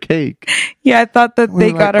another cake. Yeah, I thought that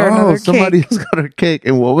they We're got like, her another somebody cake. else got her cake.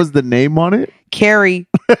 And what was the name on it? Carrie.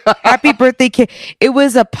 Happy birthday cake. It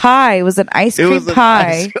was a pie. It was an ice It cream was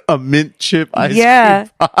pie. a mint chip ice Yeah.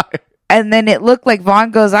 cream pie. And then it looked like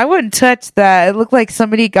Vaughn goes, I wouldn't touch that. It looked like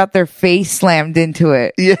somebody got their face slammed into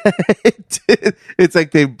it. Yeah, it did. It's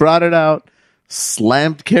like they brought it out,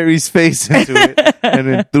 slammed Carrie's face into it, and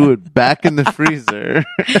then threw it back in the freezer.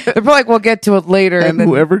 They're probably like, we'll get to it later. And then,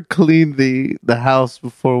 whoever cleaned the house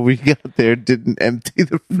before we got there didn't empty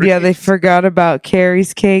the fridge. yeah, they forgot about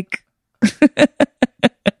Carrie's cake.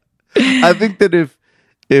 I think that if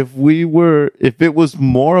it was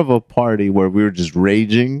more of a party where we were just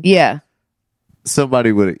raging, Yeah.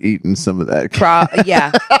 somebody would have eaten some of that.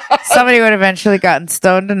 Yeah. Somebody would eventually gotten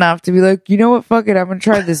stoned enough to be like, you know what? Fuck it. I'm going to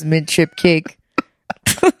try this mint chip cake.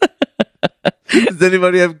 Does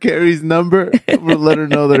anybody have Carrie's number? We'll let her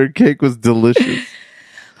know that her cake was delicious.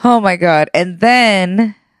 Oh my God. And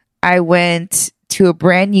then I went to a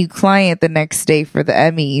brand new client the next day for the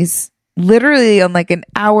Emmys. Literally on like an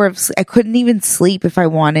hour of I couldn't even sleep if I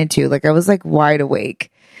wanted to. Like I was like wide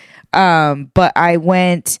awake. But I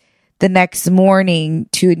went the next morning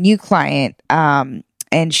to a new client. And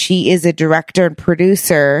she is a director and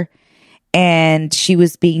producer, and she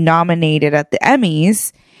was being nominated at the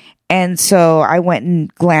Emmys. And so I went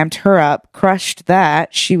and glammed her up, crushed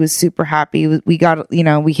that. She was super happy. We got,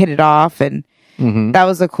 we hit it off, and that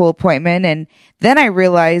was a cool appointment. And then I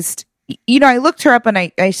realized, I looked her up and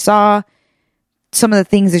I saw some of the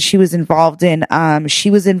things that she was involved in. She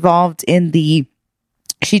was involved in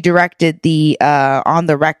she directed the On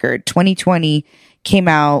the Record. 2020 came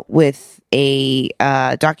out with a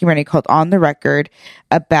documentary called On the Record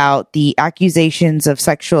about the accusations of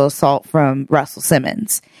sexual assault from Russell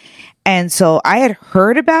Simmons. And so I had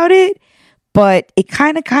heard about it, but it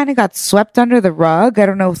kind of got swept under the rug. I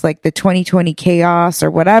don't know if it's like the 2020 chaos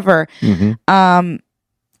or whatever.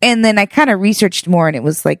 And then I kind of researched more, and it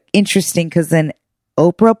was like interesting because then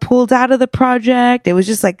Oprah pulled out of the project. It was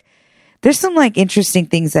just like, there's some like interesting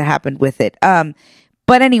things that happened with it.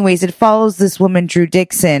 But anyways, it follows this woman, Drew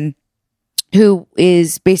Dixon, who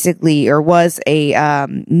is basically, or was a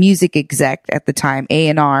music exec at the time,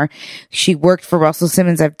 A&R. She worked for Russell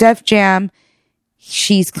Simmons at Def Jam.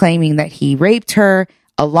 She's claiming that he raped her,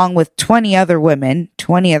 along with 20 other women,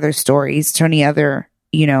 20 other stories, 20 other,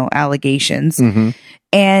 allegations.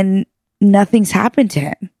 And nothing's happened to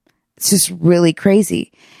him. It's just really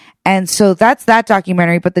crazy. And so that's that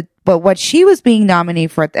documentary. But what she was being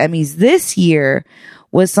nominated for at the Emmys this year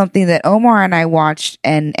was something that Omar and I watched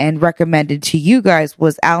and recommended to you guys,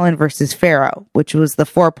 was Allen versus Farrow, which was the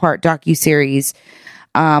 4-part docuseries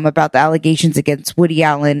about the allegations against Woody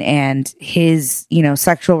Allen and his,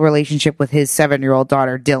 sexual relationship with his 7-year-old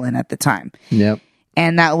daughter, Dylan, at the time. Yep.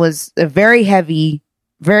 And that was a very heavy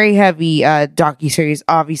docuseries,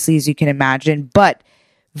 obviously, as you can imagine, but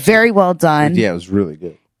very well done. Yeah, it was really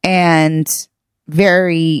good. And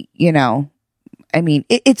very,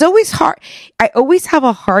 it's always hard. I always have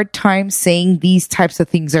a hard time saying these types of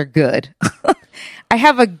things are good. I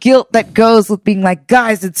have a guilt that goes with being like,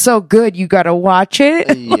 guys, it's so good, you got to watch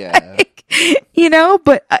it. Yeah.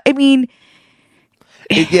 But I mean,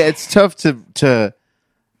 it's tough to the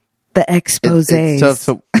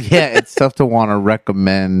exposés. It's tough to want to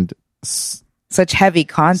recommend such heavy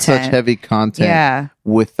content. Yeah.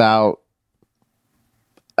 Without,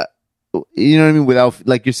 you know what I mean? Without,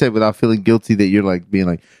 like you said, without feeling guilty that you're like being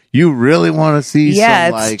like, you really want to see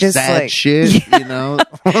some like just sad like, shit,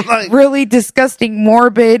 like, really disgusting,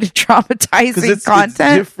 morbid, traumatizing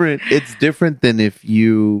content. It's different than if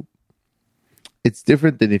you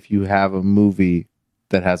have a movie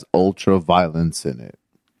that has ultra violence in it.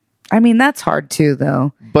 I mean, that's hard too,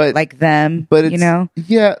 though. But like them, but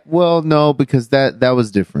yeah. Well, no, because that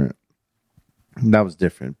was different. That was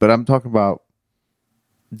different. But I'm talking about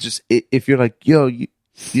just if you're like, yo,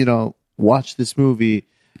 watch this movie.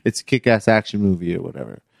 It's a kick-ass action movie or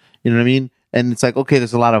whatever. You know what I mean? And it's like, okay,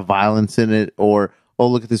 there's a lot of violence in it, or oh,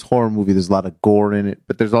 look at this horror movie. There's a lot of gore in it,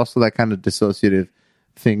 but there's also that kind of dissociative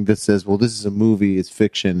thing that says, well, this is a movie. It's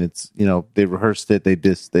fiction. It's they rehearsed it. They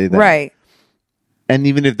that. Right. And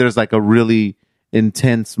even if there's like a really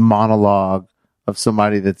intense monologue of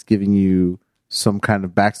somebody that's giving you some kind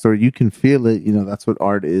of backstory, you can feel it. That's what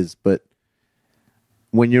art is. But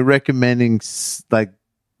when you're recommending like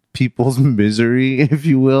people's misery, if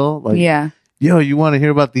you will, like, yeah, you want to hear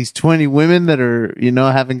about these 20 women that are,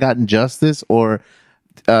 haven't gotten justice, or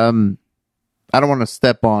I don't want to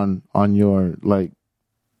step on your like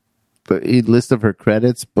the list of her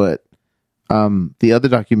credits, but the other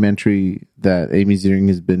documentary that Amy Ziering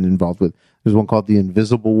has been involved with, There's one called The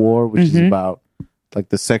Invisible War, which is about like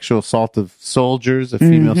the sexual assault of soldiers, of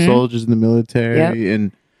female soldiers in the military,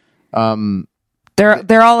 and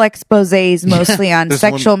they're all exposés mostly on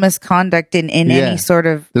sexual misconduct in any sort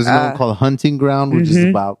of. There's another one called Hunting Ground, which is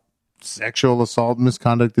about sexual assault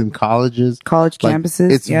misconduct in colleges, college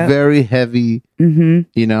campuses. It's very heavy, you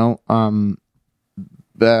know,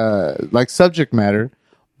 like subject matter,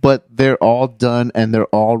 but they're all done and they're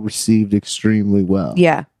all received extremely well.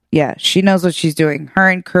 Yeah. She knows what she's doing. Her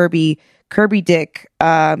and Kirby Dick,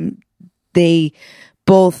 they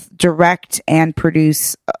both direct and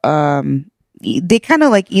produce. They kind of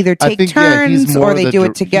like either take turns or they do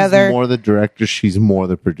it together. He's more the director. She's more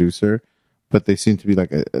the producer. But they seem to be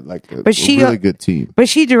like a really good team. But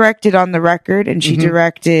she directed On the Record, and she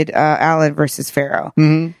directed Allen versus Pharaoh.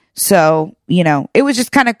 So, you know, it was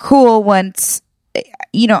just kind of cool once,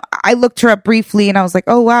 you know, I looked her up briefly and I was like,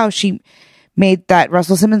 oh, wow, she made that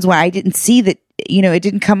Russell Simmons one. I didn't see that, you know, it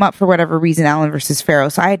didn't come up for whatever reason, Allen versus Pharaoh.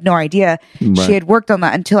 So I had no idea she had worked on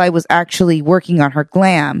that until I was actually working on her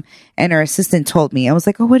glam, and her assistant told me. I was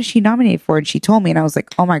like, oh, what is she nominated for? And she told me, and I was like,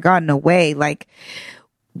 oh my God, no way. Like,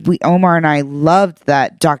 Omar and I loved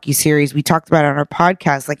that docuseries. We talked about it on our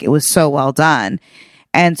podcast. Like, it was so well done.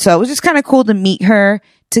 And so it was just kind of cool to meet her,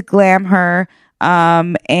 to glam her.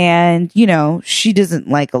 And you know, she doesn't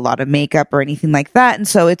like a lot of makeup or anything like that. And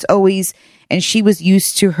so it's always, and she was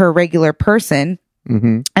used to her regular person.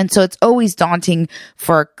 And so it's always daunting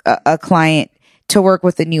for a client to work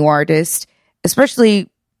with a new artist, especially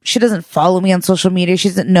she doesn't follow me on social media. She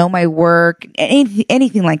doesn't know my work,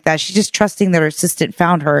 anything like that. She's just trusting that her assistant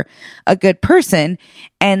found her a good person.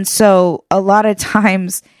 And so a lot of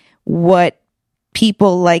times what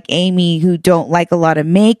people like Amy, who don't like a lot of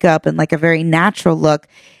makeup and like a very natural look,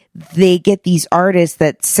 they get these artists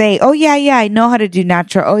that say, oh yeah, I know how to do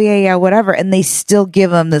natural. Oh yeah, whatever. And they still give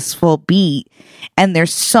them this full beat and they're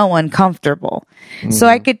so uncomfortable. So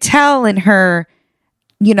I could tell in her,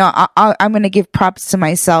 you know, I'm going to give props to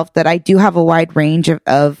myself that I do have a wide range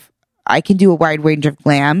of I can do a wide range of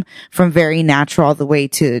glam from very natural all the way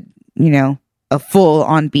to, you know, a full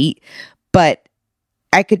on beat. But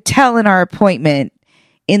I could tell in our appointment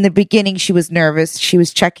in the beginning, she was nervous. She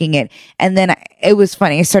was checking it. And then it was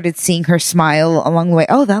funny. I started seeing her smile along the way.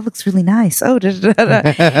 Oh, that looks really nice. Oh, da, da, da,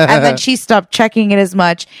 da. And then she stopped checking it as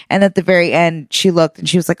much. And at the very end, she looked and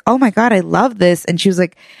she was like, oh my God, I love this. And she was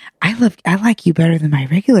like, I like you better than my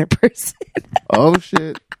regular person. Oh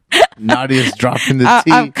shit. Nadia's dropping the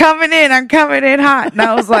tea. I'm coming in hot. And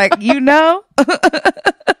I was like, you know?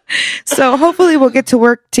 So hopefully we'll get to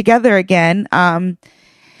work together again.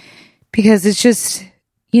 Because it's just,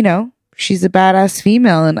 you know, she's a badass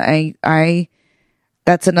female, and I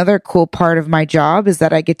that's another cool part of my job is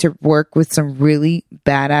that I get to work with some really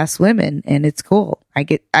badass women, and it's cool. I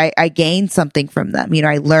gain something from them. You know,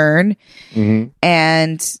 I learn,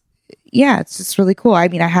 and yeah, it's just really cool. I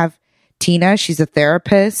mean, I have Tina, she's a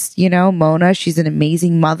therapist, you know, Mona, she's an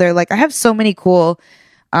amazing mother. Like, I have so many cool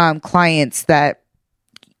clients that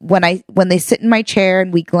when they sit in my chair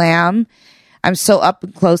and we glam, I'm so up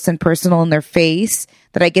and close and personal in their face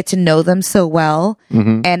that I get to know them so well.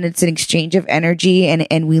 And it's an exchange of energy,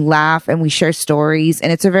 and we laugh and we share stories.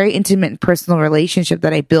 And it's a very intimate and personal relationship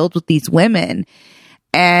that I build with these women.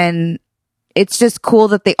 And it's just cool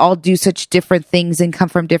that they all do such different things and come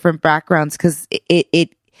from different backgrounds, because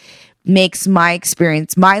it makes my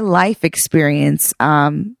experience, my life experience,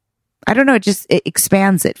 I don't know, it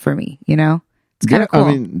expands it for me, you know? It's kind of cool.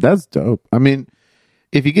 I mean, that's dope. I mean,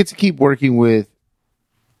 if you get to keep working with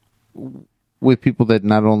people that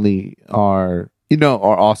not only are, you know,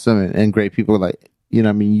 are awesome and great people, like, you know,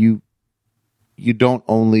 I mean, you don't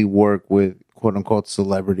only work with quote unquote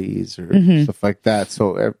celebrities or stuff like that.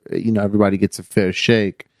 So, you know, everybody gets a fair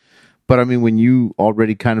shake. But I mean, when you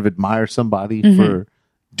already kind of admire somebody for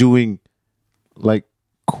doing like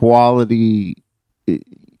quality,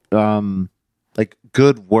 like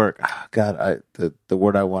good work. Oh, God, the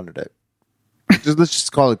word I wanted it. Let's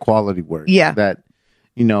just call it quality work. Yeah. That,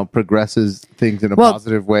 you know, progresses things in a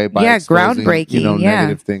positive way by exposing, groundbreaking, you know,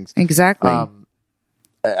 negative things. Exactly.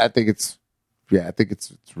 I think it's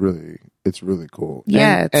really cool.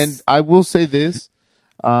 Yeah. And I will say this,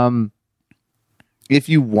 if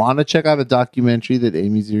you want to check out a documentary that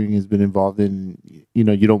Amy Ziering has been involved in, you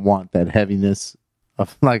know, you don't want that heaviness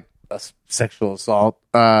of like a sexual assault,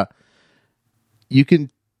 you can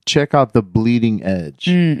check out The Bleeding Edge.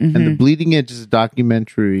 And The Bleeding Edge is a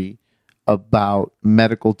documentary about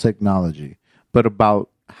medical technology, but about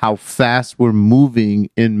how fast we're moving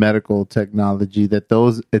in medical technology, that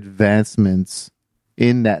those advancements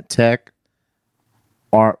in that tech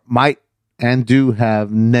might and do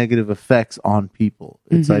have negative effects on people.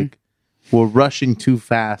 It's like we're rushing too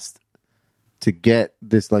fast to get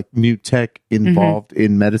this like new tech involved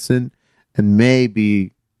in medicine, and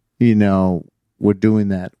maybe, you know, we're doing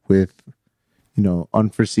that with, you know,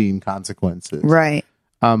 unforeseen consequences. Right.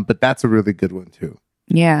 But that's a really good one too.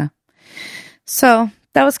 Yeah. So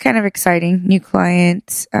that was kind of exciting. New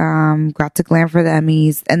client, got to glam for the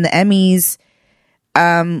Emmys, and the Emmys,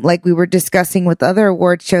 like we were discussing with other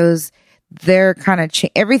award shows, they're kind of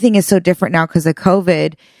everything is so different now because of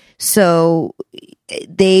COVID. So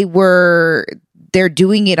they're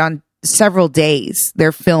doing it on several days.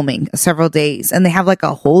 They're filming several days, and they have like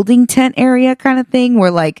a holding tent area kind of thing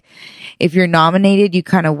where like if you're nominated, you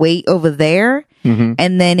kind of wait over there.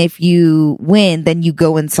 And then if you win, then you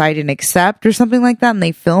go inside and accept or something like that, and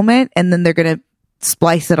they film it, and then they're going to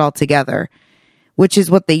splice it all together, which is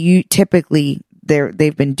what they typically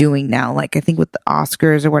they've been doing now. Like I think with the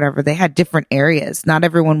Oscars or whatever, they had different areas. Not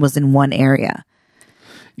everyone was in one area.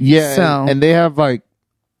 Yeah. So- and they have like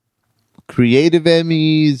creative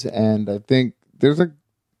Emmys, and I think there's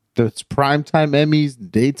primetime Emmys,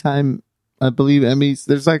 daytime, I believe, Emmys.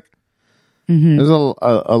 There's like, there's a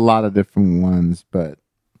lot of different ones, but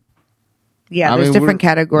Yeah, I there's mean, different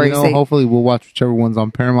categories. You know, hopefully we'll watch whichever one's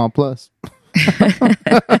on Paramount Plus.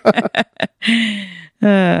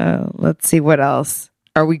 Let's see what else.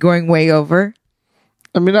 Are we going way over?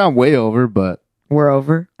 I mean, not way over, but We're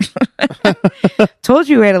over. Told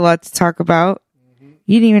you we had a lot to talk about.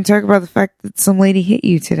 You didn't even talk about the fact that some lady hit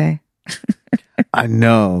you today. I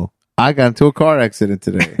know. I got into a car accident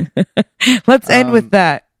today. Let's end with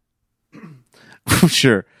that.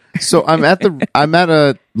 Sure. So I'm at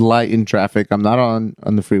a light in traffic. I'm not on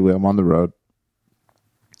the freeway. I'm on the road.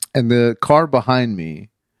 And the car behind me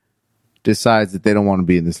decides that they don't want to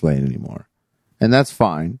be in this lane anymore. And that's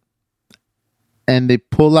fine. And they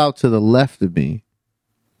pull out to the left of me.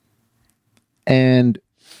 And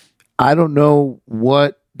I don't know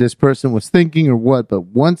what this person was thinking or what, but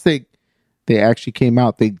once they actually came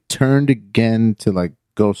out, they turned again to like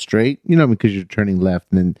go straight, you know, because you're turning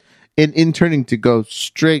left. And then in turning to go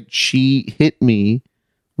straight, she hit me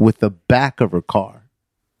with the back of her car.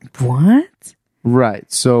 What?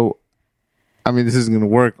 Right. So, I mean, this isn't going to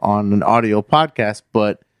work on an audio podcast,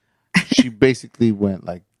 but she basically went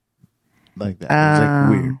like that. It was like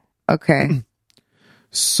weird. Okay.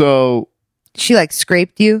 So She like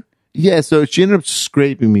scraped you? yeah, so she ended up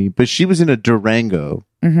scraping me, but she was in a Durango,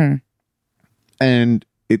 and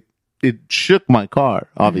it shook my car.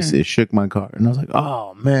 Obviously, it shook my car, and I was like,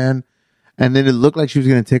 "Oh man!" And then it looked like she was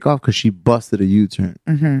going to take off because she busted a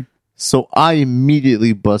U-turn. So I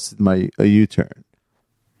immediately busted a U-turn,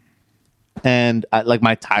 and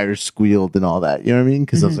my tires squealed and all that. You know what I mean?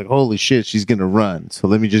 Because I was like, "Holy shit, she's going to run!" So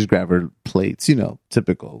let me just grab her plates. You know,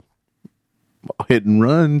 typical hit and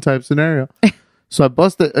run type scenario. So I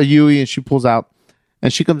bust a Yui, and she pulls out,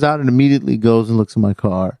 and she comes out and immediately goes and looks at my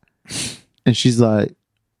car, and she's like,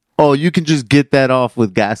 "Oh, you can just get that off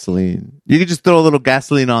with gasoline. You can just throw a little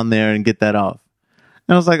gasoline on there and get that off."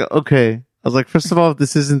 And I was like, "Okay." I was like, first of all,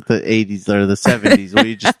 this isn't the 80s or the 70s where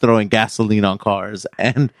you're just throwing gasoline on cars,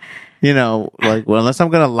 and you know, like, well, unless I'm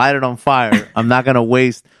gonna light it on fire, I'm not gonna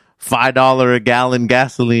waste $5 a gallon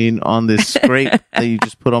gasoline on this scrape that you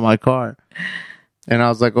just put on my car. And I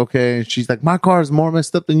was like, okay. And she's like, my car is more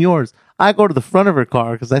messed up than yours. I go to the front of her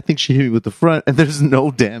car because I think she hit me with the front, and there's no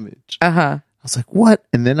damage. I was like, what?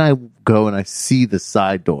 And then I go and I see the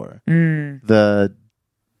side door. The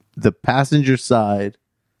passenger side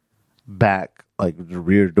back, like the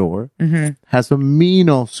rear door, has a mean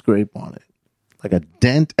old scrape on it. Like a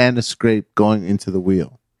dent and a scrape going into the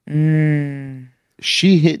wheel.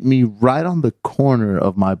 She hit me right on the corner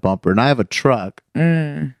of my bumper, and I have a truck.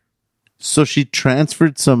 So she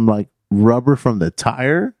transferred some like rubber from the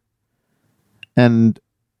tire,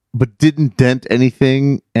 but didn't dent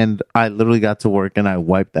anything. And I literally got to work and I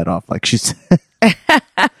wiped that off, like she said.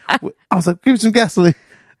 I was like, give me some gasoline.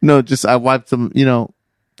 No, just I wiped some, you know.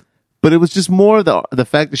 But it was just more the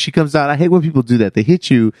fact that she comes out. I hate when people do that. They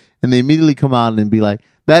hit you and they immediately come out and be like,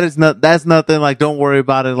 that's nothing. Like, don't worry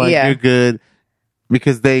about it. Like, you're good.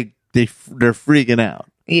 Because they're freaking out.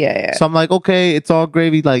 Yeah. So I'm like, okay, it's all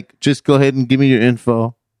gravy. Like, just go ahead and give me your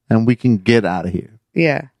info and we can get out of here.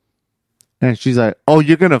 Yeah. And she's like, oh,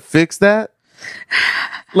 you're going to fix that?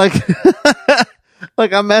 like,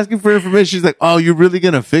 like I'm asking for information. She's like, oh, you're really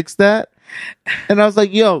going to fix that? And I was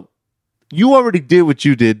like, yo, you already did what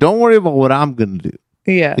you did. Don't worry about what I'm going to do.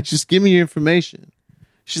 Yeah. It's just give me your information.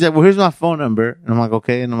 She's like, well, here's my phone number. And I'm like,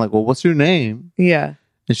 okay. And I'm like, well, what's your name? Yeah.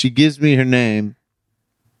 And she gives me her name.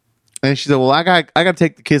 And she said, well, I got to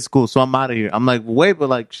take the kids to school, so I'm out of here. I'm like, wait, but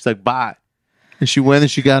like, she's like, bye. And she went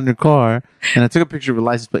and she got in her car, and I took a picture of her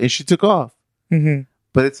license plate, and she took off. Mhm.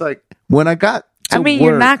 But it's like, when I got to I mean, work,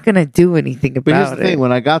 you're not gonna do anything but here's about the thing, it.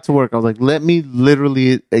 when I got to work, I was like, let me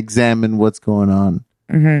literally examine what's going on.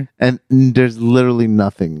 Mhm. And there's literally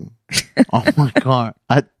nothing on my car.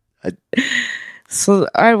 So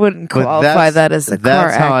I wouldn't But qualify that as a car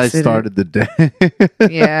that's how accident. I started the day.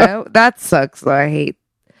 Yeah, that sucks. Though. I hate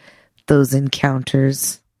those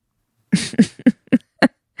encounters.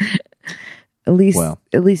 At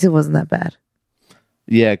least it wasn't that bad.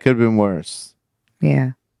 Yeah, it could have been worse.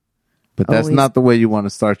 Yeah, But that's Always. not the way you want to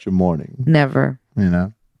start your morning, never, you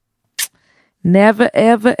know? never,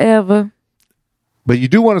 ever, ever. But you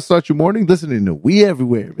do want to start your morning listening to We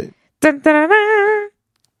Everywhere, baby. Dun, dun, dun, dun.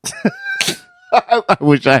 I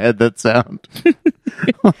wish I had that sound.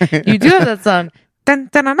 You do have that song. Dun,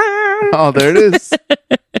 dun, dun, dun. Oh, there it is.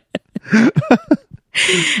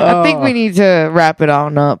 I think we need to wrap it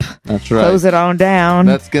on up. That's right. Close it on down.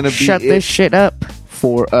 That's going to be Shut this shit up.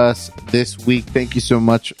 for us this week. Thank you so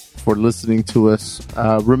much for listening to us.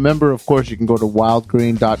 Remember, of course, you can go to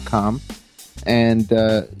wildgrain.com and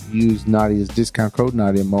use Nadia's discount code,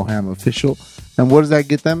 Nadia Moham Official. And what does that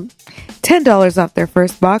get them? $10 off their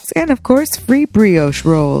first box, and of course, free brioche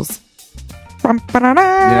rolls. You're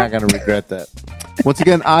not going to regret that. Once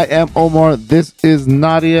again, I am Omar. This is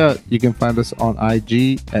Nadia. You can find us on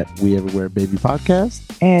IG at We Everywhere Baby Podcast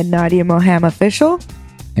And Nadia Moham Official.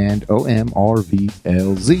 and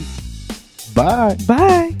OMRVLZ. Bye.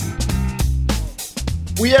 Bye.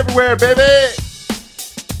 We Everywhere, baby.